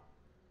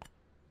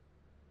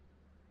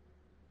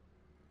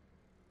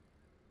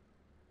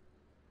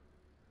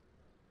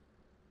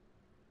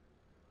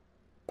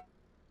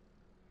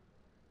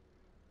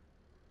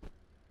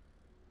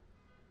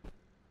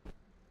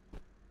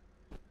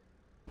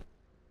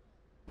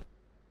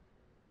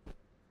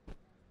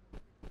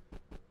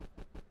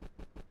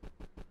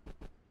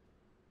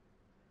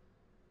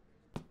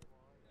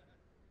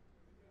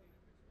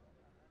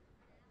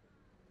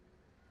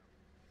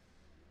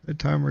 The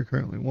timer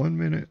currently 1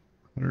 minute,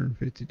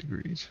 150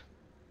 degrees.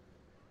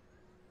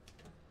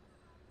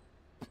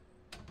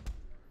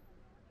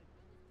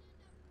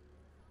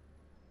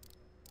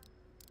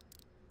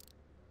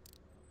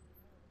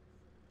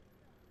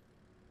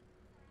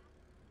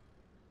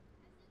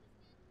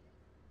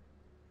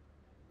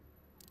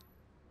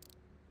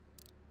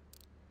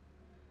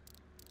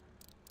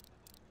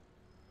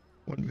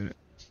 One minute.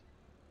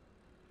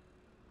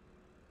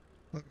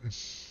 Okay.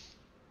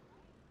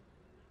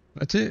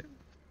 That's it.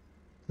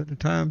 Set the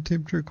time,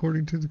 temperature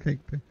according to the cake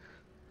pan.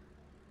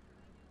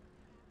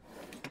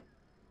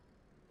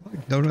 I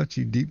like donuts,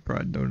 you deep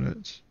fried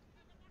donuts.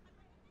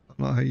 I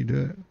don't know how you do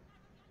it.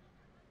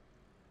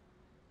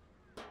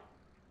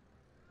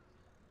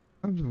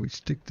 How do we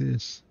stick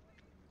this?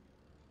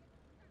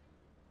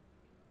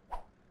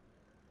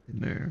 in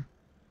there.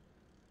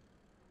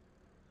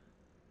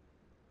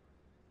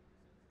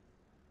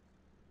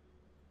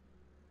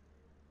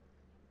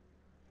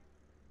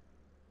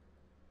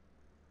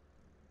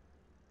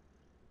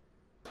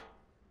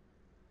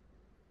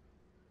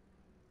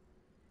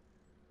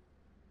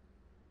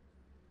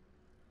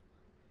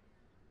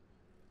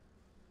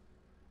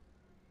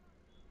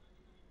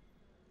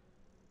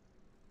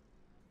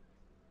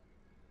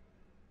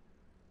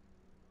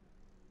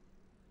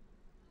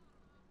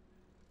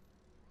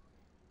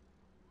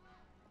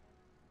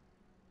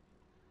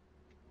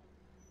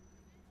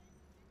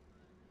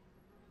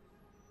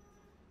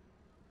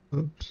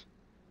 Oops.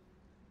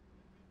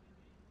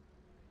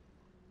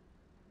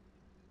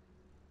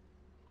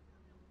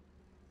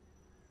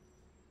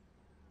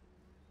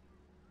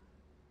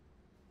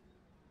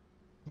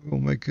 We're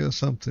gonna make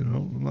something.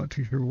 I'm not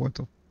too sure what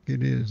the f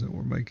it is that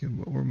we're making,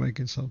 but we're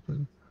making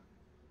something.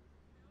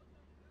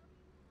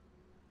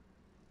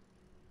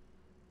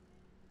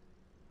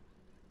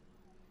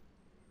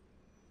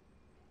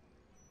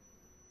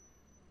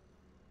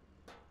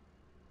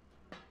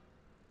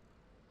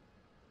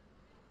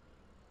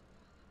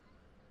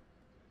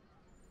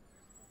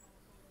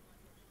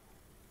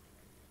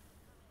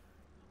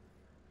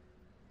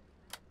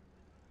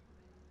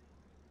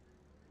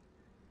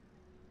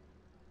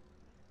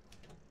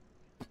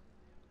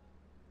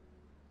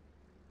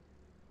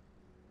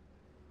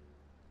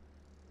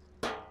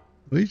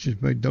 We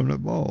just made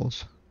donut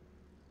balls.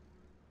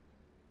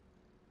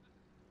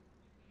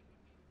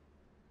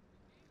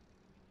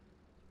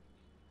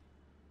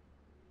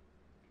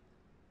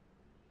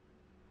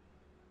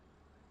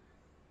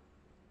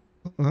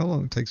 I don't know how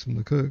long it takes them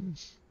to cook.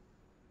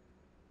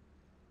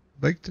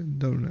 Baked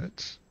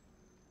donuts.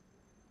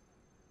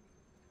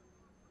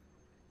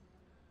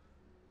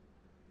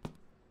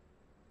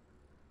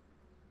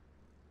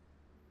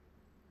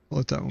 I'll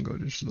let that one go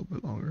just a little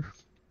bit longer.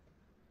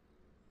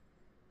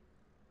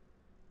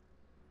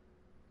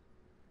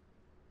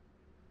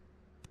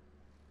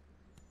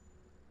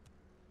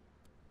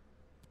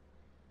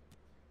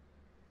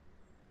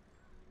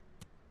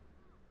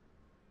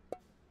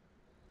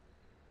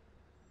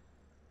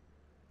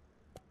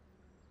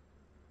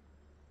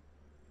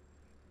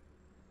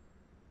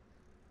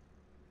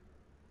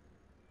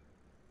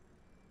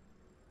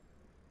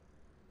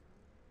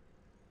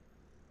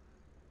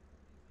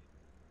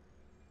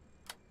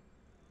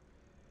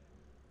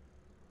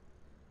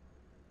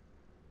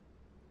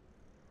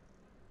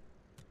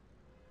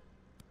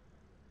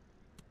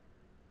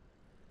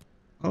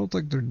 I don't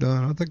think they're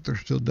done. I think they're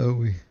still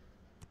doughy.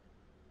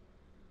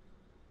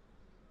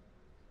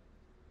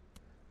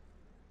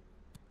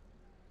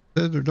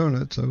 Says they're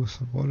donuts, so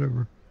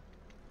whatever.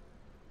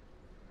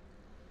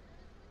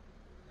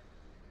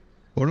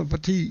 Bon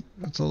appetit.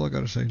 That's all I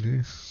gotta say,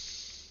 dude.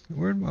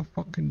 Where'd my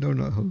fucking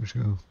donut hose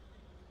go?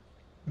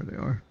 There they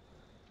are.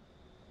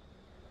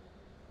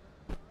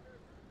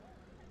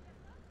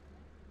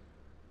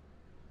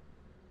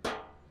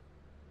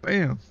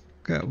 Bam.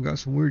 We got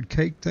some weird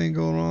cake thing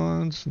going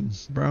on. Some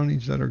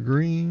brownies that are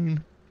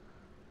green.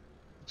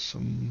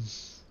 Some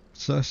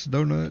sus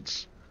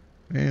donuts.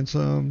 And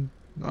some...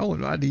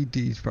 I'd eat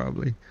these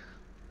probably.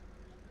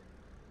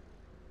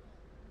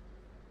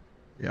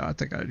 Yeah, I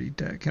think I'd eat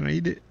that. Can I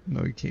eat it?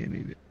 No, you can't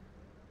eat it.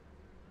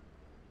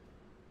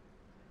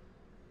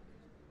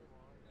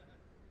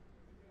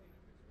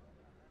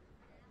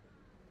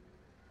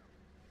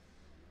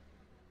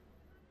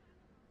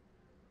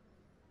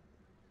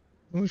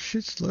 Oh,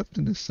 shit's left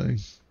in this thing.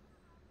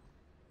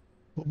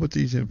 We'll put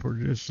these in for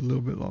just a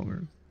little bit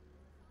longer.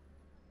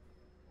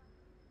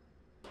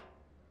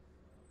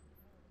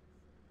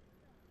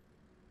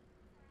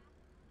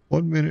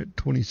 One minute,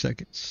 20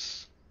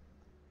 seconds.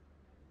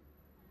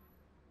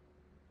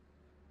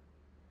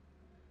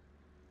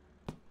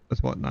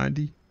 That's what,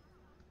 90?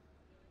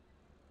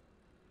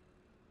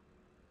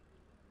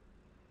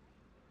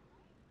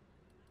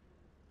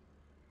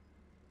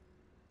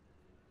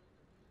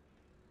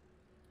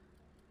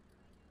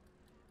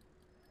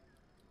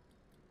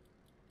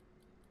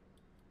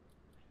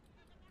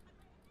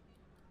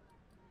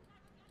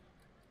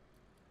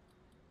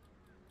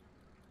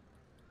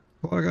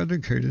 Well, I gotta do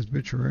carry this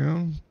bitch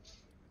around.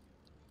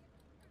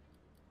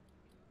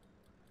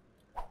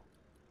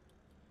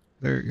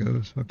 There it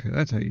goes. Okay,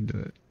 that's how you do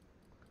it.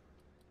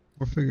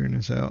 We're figuring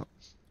this out.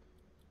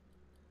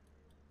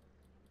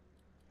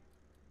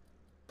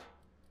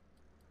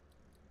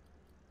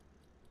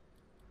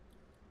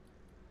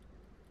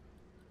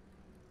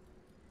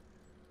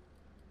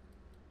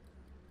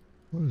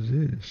 What is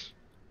this?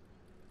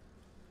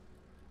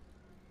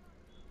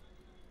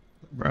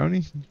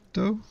 Brownie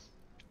dough?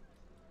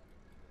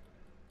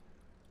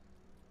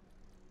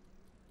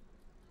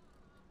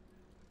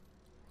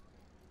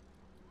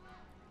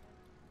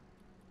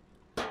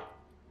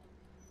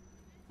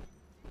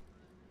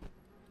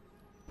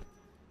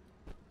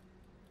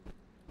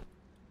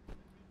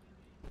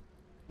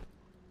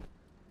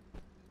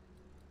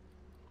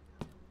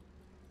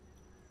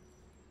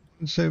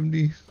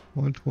 $170,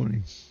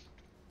 $120.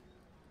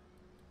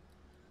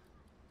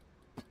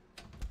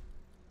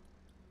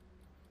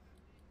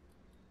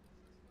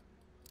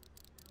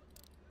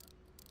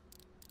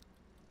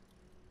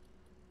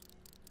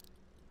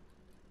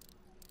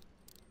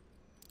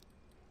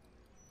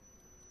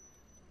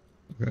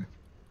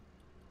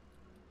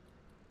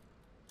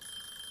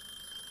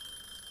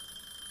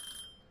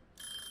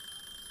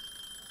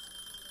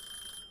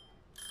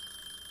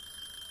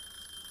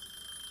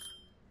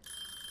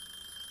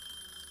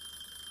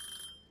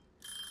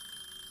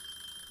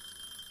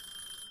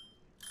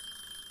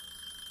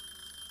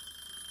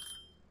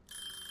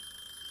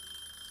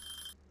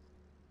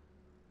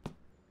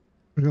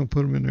 We're gonna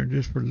put them in there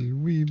just for a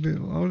wee bit.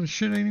 Oh, the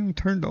shit ain't even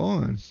turned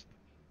on.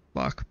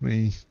 Fuck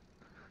me.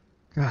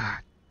 God.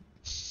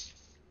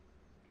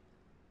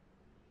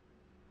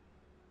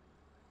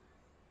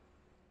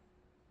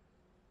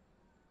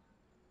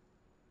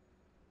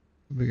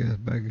 Big ass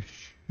bag of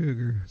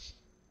sugar.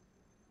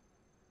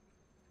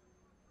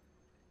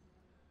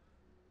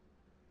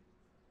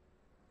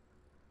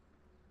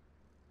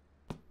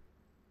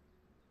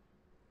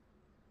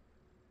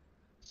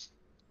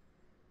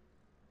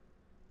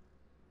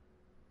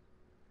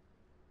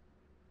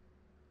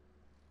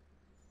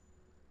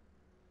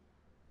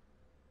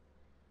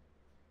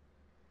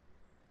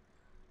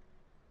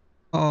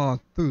 Oh, I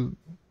threw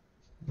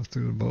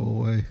the bowl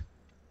away.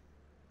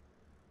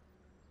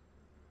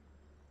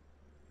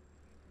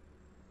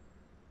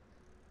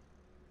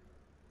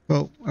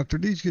 Well, after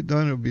these get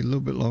done, it'll be a little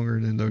bit longer,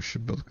 and then those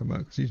should both come out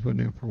because these went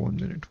in for 1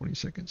 minute 20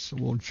 seconds. So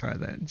we'll try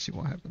that and see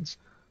what happens.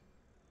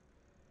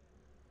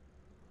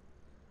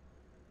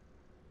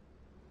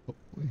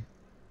 Hopefully.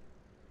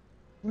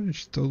 Why did you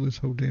throw this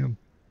whole damn?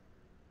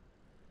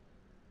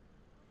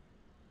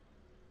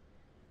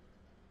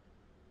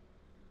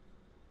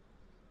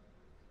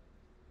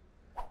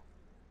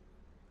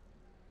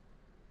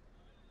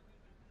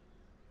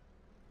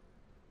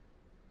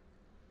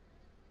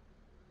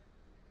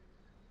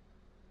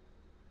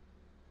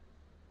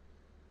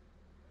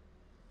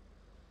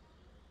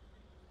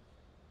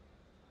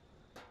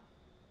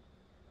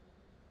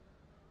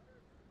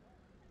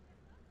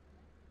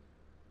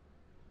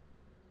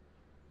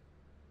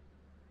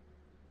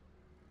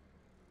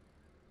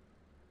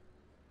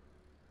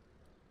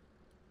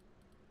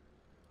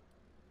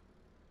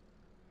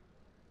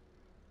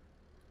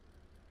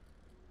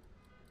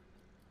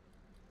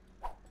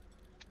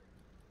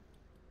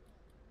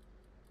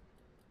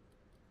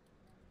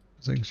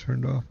 Things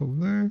turned off over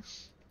there.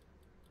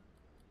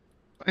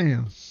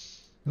 Bam.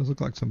 Those look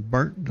like some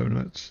burnt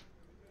donuts.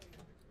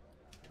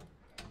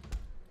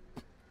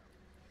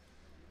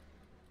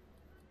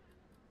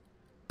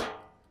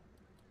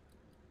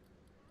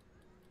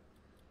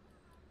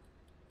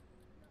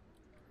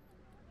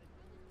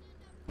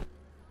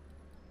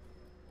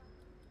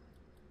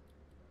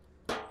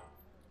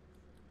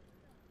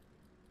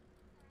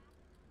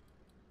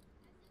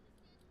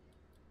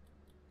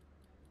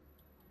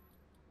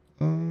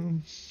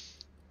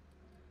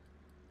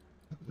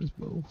 This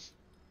bowl.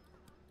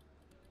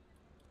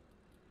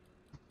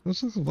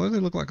 Why do they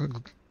look like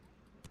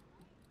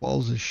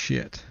balls of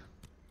shit?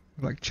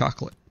 Like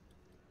chocolate.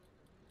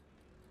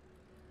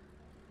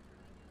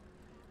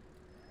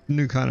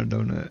 New kind of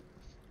donut.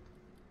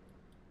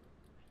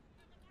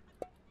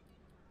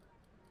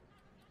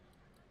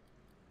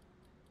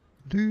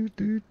 Do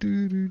do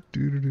do do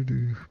do do do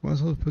do. Might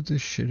as well put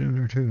this shit in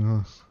there too,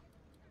 huh?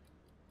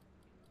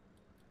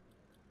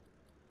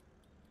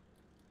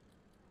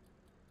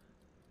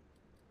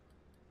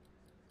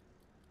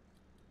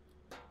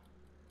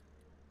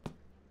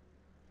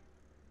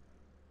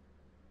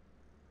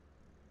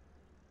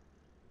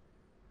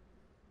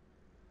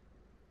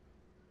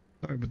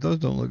 Sorry, but those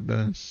don't look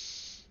done.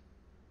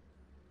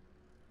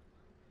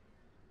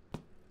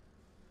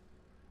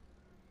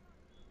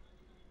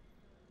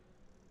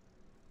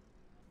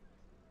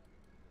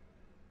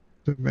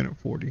 2 minute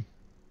 40.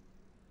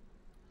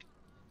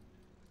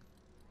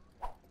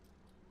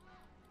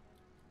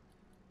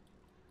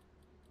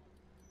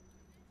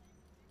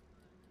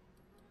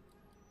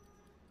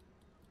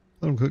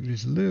 Let them cook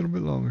just a little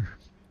bit longer.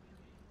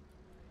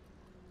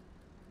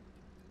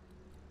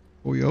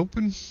 Are we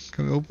open?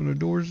 Can we open the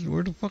doors?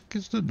 Where the fuck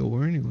is the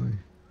door anyway?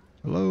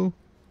 Hello?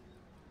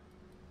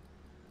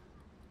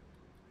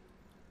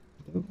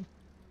 Hello?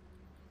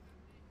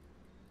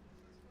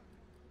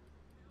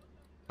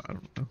 I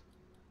don't know.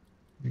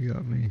 You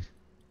got me.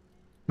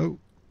 Nope.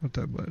 Not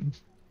that button.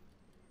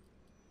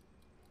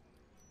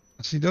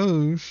 I see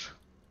those.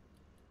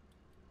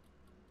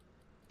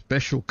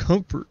 Special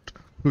comfort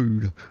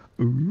food.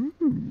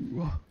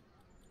 Ooh.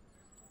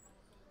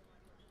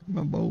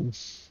 My bowl.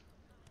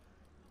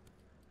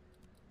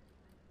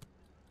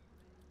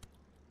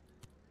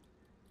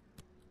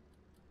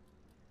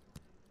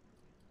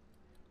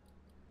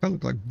 Kind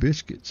of look like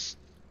biscuits.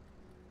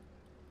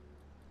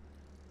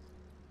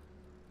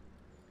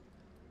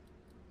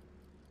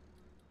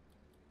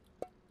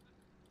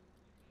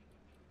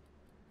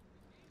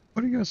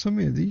 What do you got so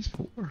many of these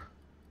for?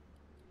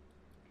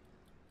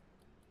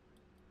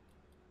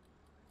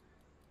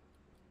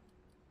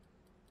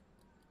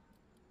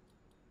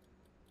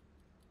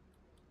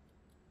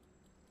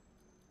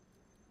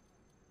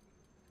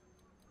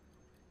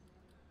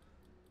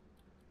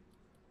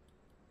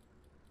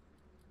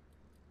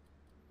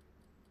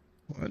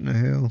 What in the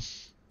hell?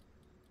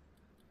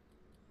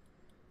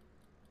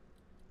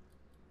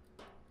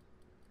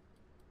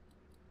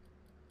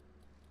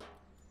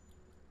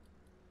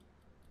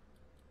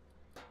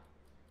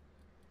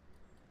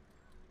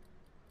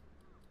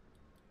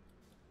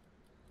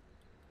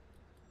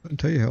 I can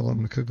tell you how long I'm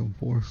gonna cook them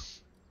for.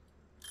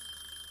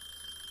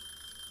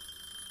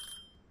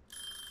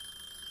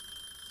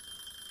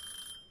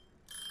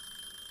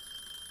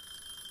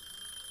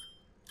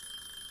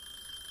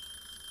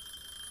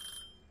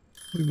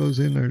 Leave those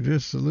in there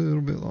just a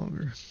little bit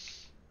longer.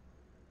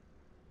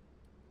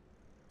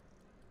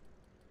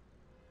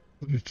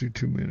 We'll just do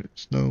 2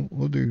 minutes. No,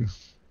 we'll do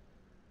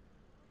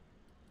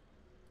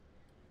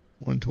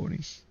 120.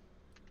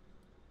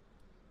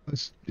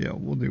 Yeah,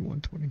 we'll do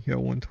 120. Yeah,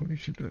 120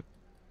 should do it.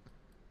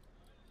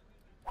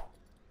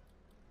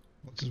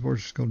 What's his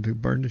worst gonna do?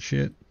 Burn the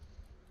shit?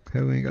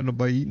 Okay, we ain't got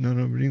nobody eating none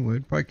of it anyway.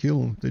 It'd probably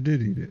kill them if they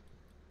did eat it.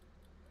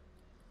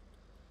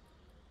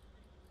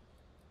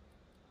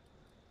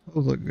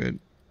 Those look good.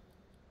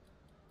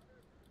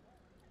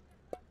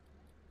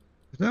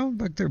 Is that one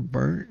back there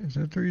burnt? Is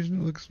that the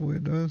reason it looks the way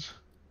it does?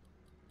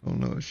 Oh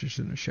no, it's just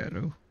in the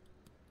shadow.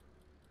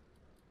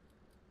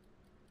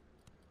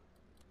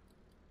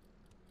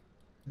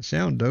 It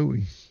sounds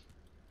doughy.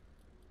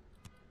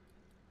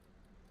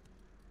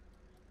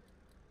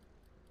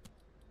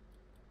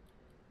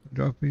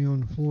 Drop me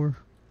on the floor.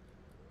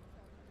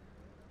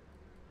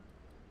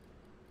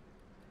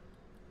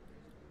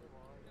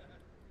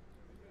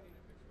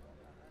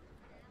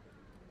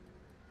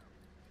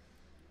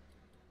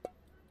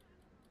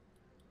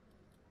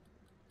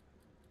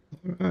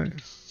 Alright.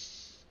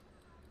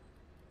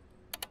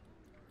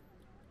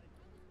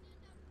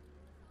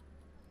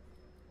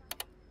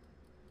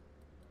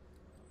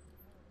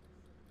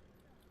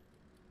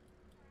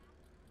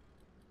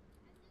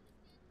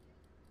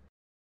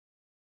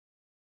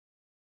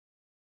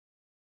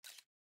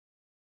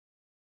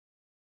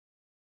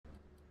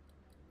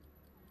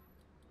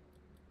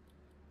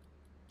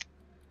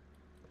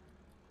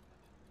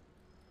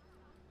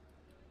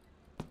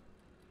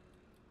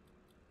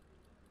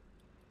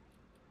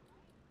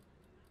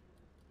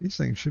 These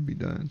things should be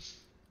done.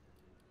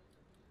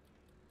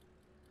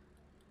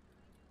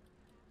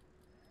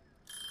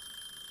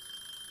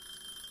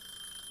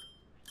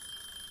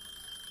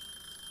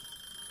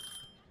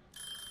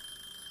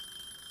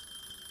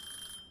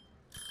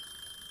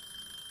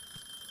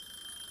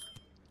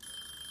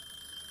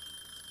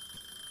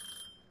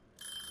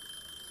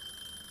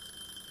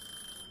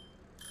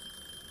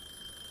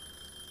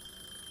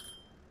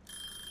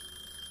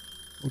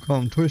 We'll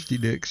call them twisty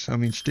dicks. I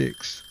mean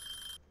sticks.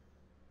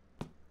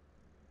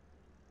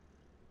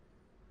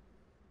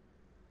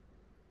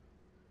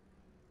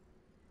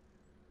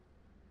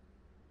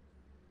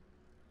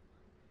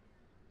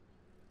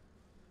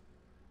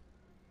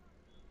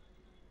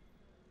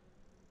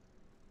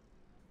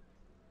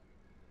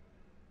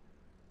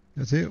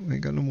 That's it. We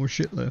ain't got no more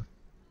shit left.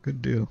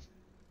 Good deal.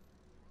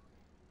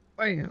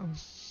 Bam.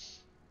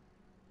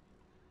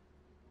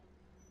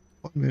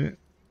 1 minute.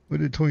 We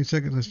did 20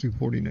 seconds. Let's do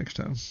 40 next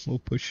time. We'll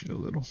push it a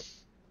little.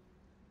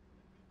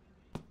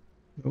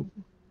 Nope.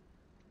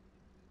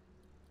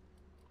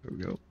 There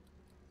we go.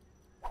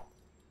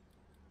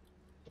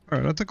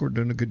 Alright, I think we're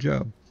doing a good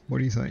job. What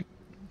do you think?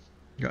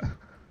 Got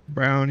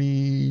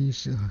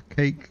brownies,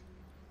 cake,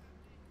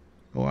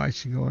 oh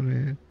icing on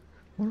it.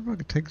 I wonder if I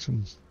could take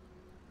some.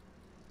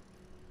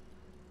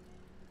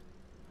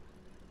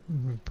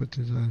 I'm gonna put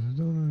this on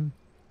the donut.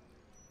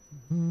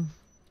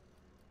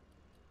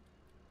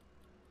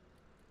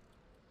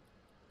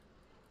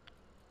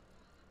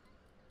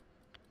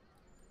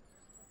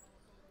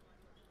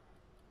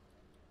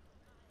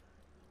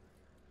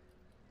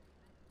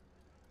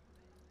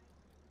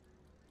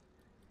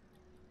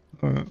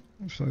 Alright,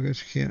 so I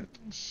guess you can't.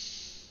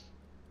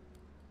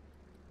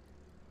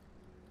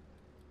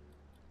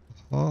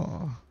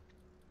 Ah.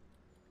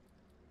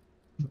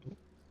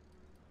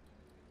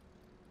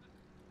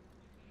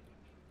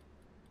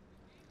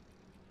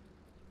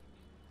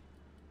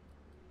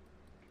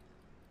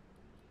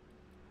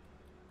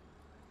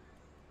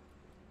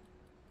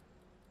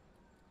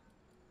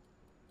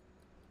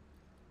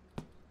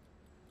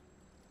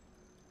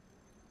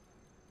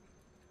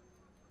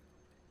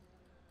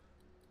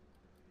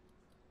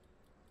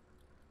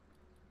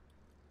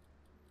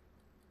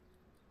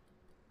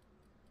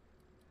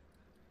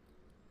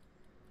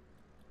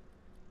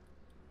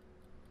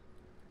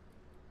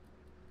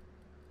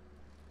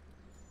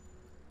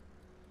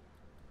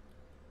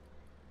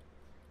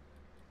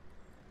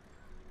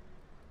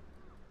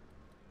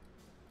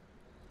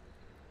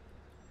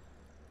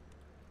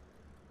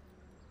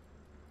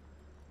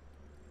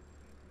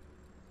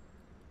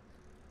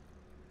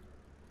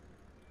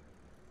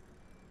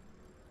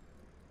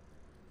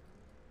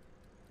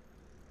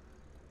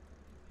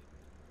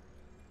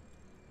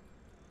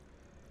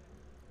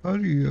 How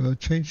do you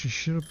change the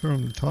shit up there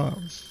on the top?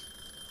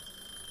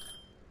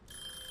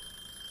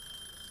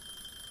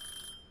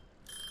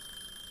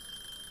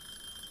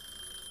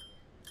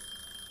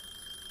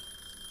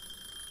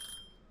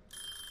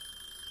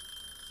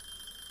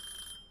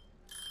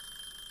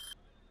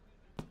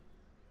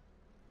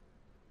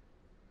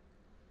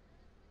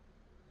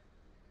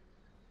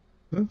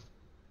 Huh?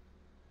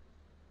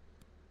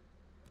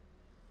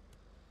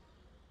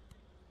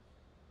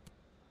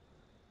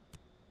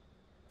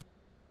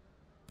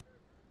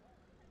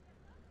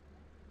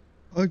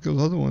 I think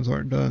those other ones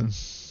aren't done.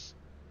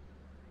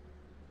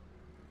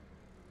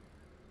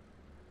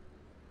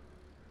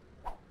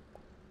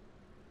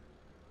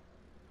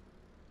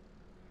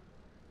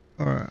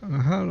 Alright, now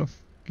how the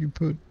you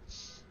put?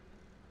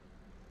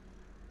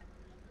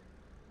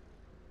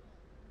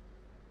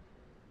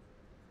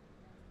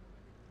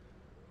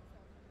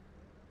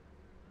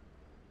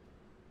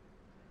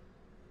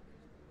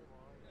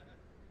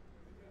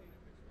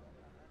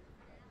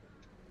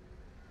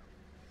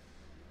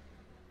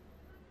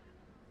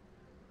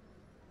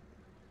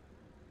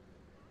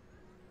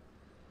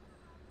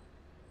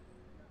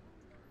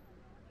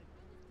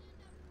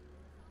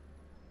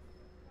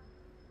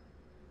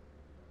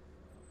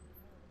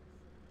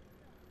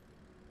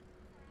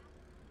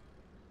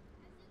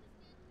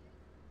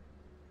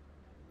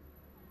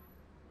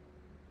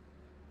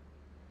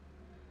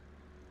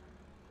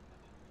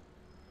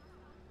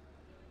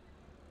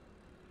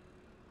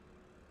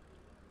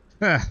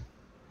 Ah,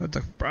 that's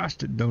a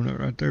frosted donut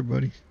right there,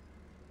 buddy.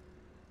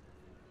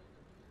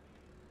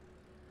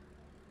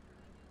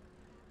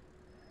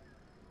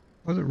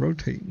 Why's it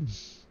rotating?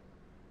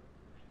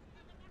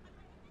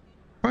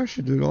 Probably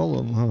should do all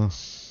of them, huh?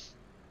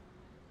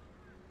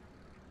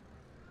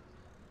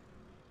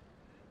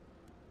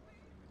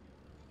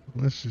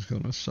 This is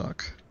gonna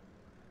suck.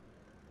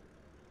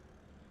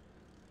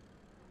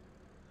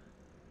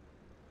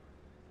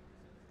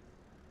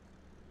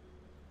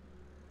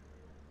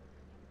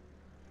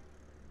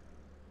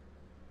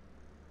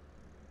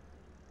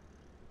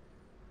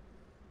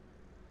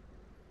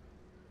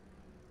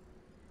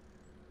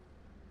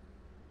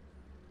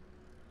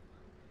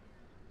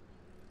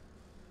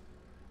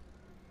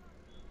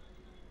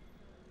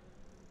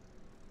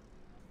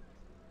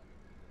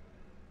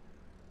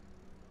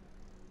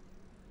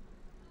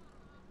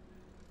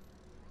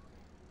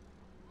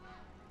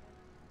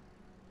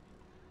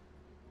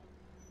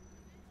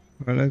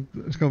 Right,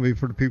 it's gonna be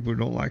for the people who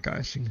don't like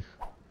icing.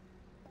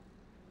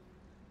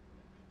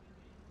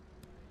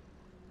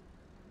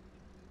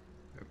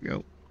 There we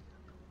go.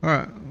 All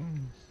right,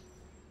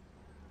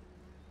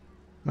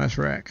 nice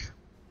rack.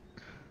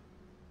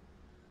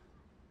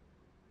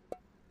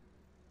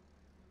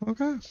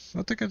 Okay,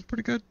 I think that's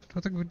pretty good. I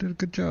think we did a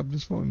good job.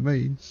 This one we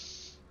made.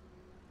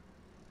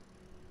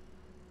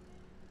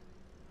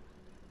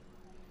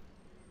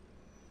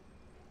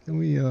 Can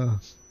we huh.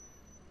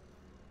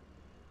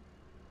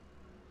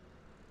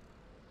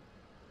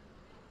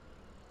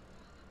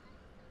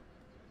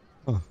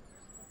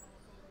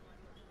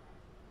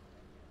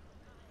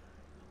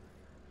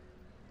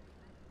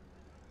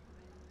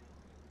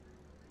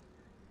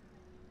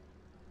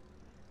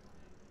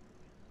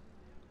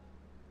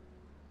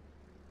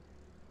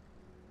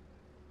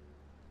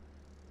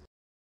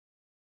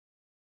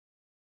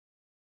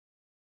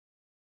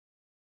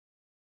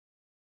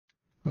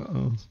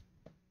 Uh-oh.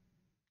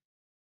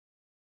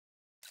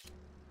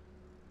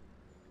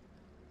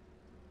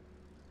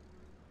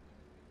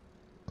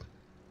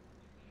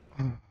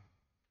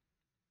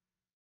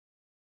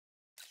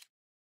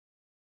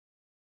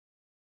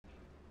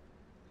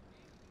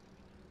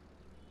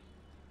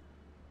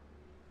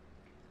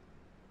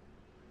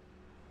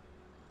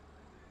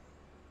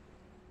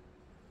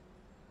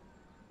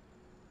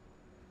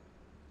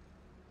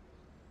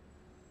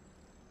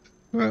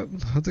 Well,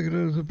 I think it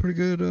is a pretty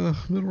good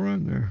little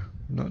run there.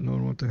 Not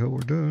knowing what the hell we're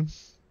doing.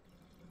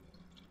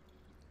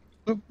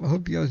 Well, I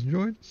hope you guys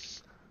enjoyed.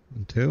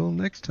 Until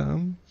next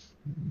time,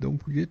 don't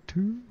forget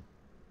to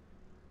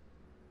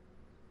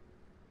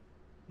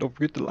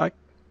like,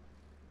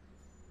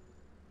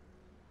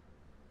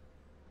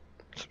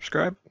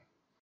 subscribe,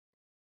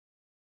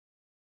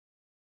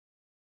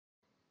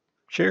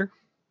 share,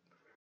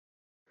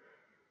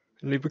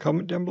 and leave a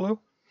comment down below.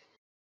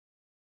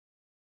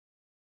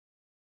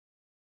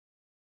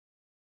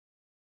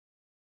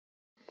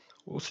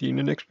 We'll see you in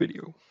the next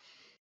video.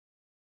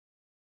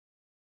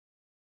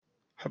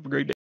 Have a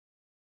great day.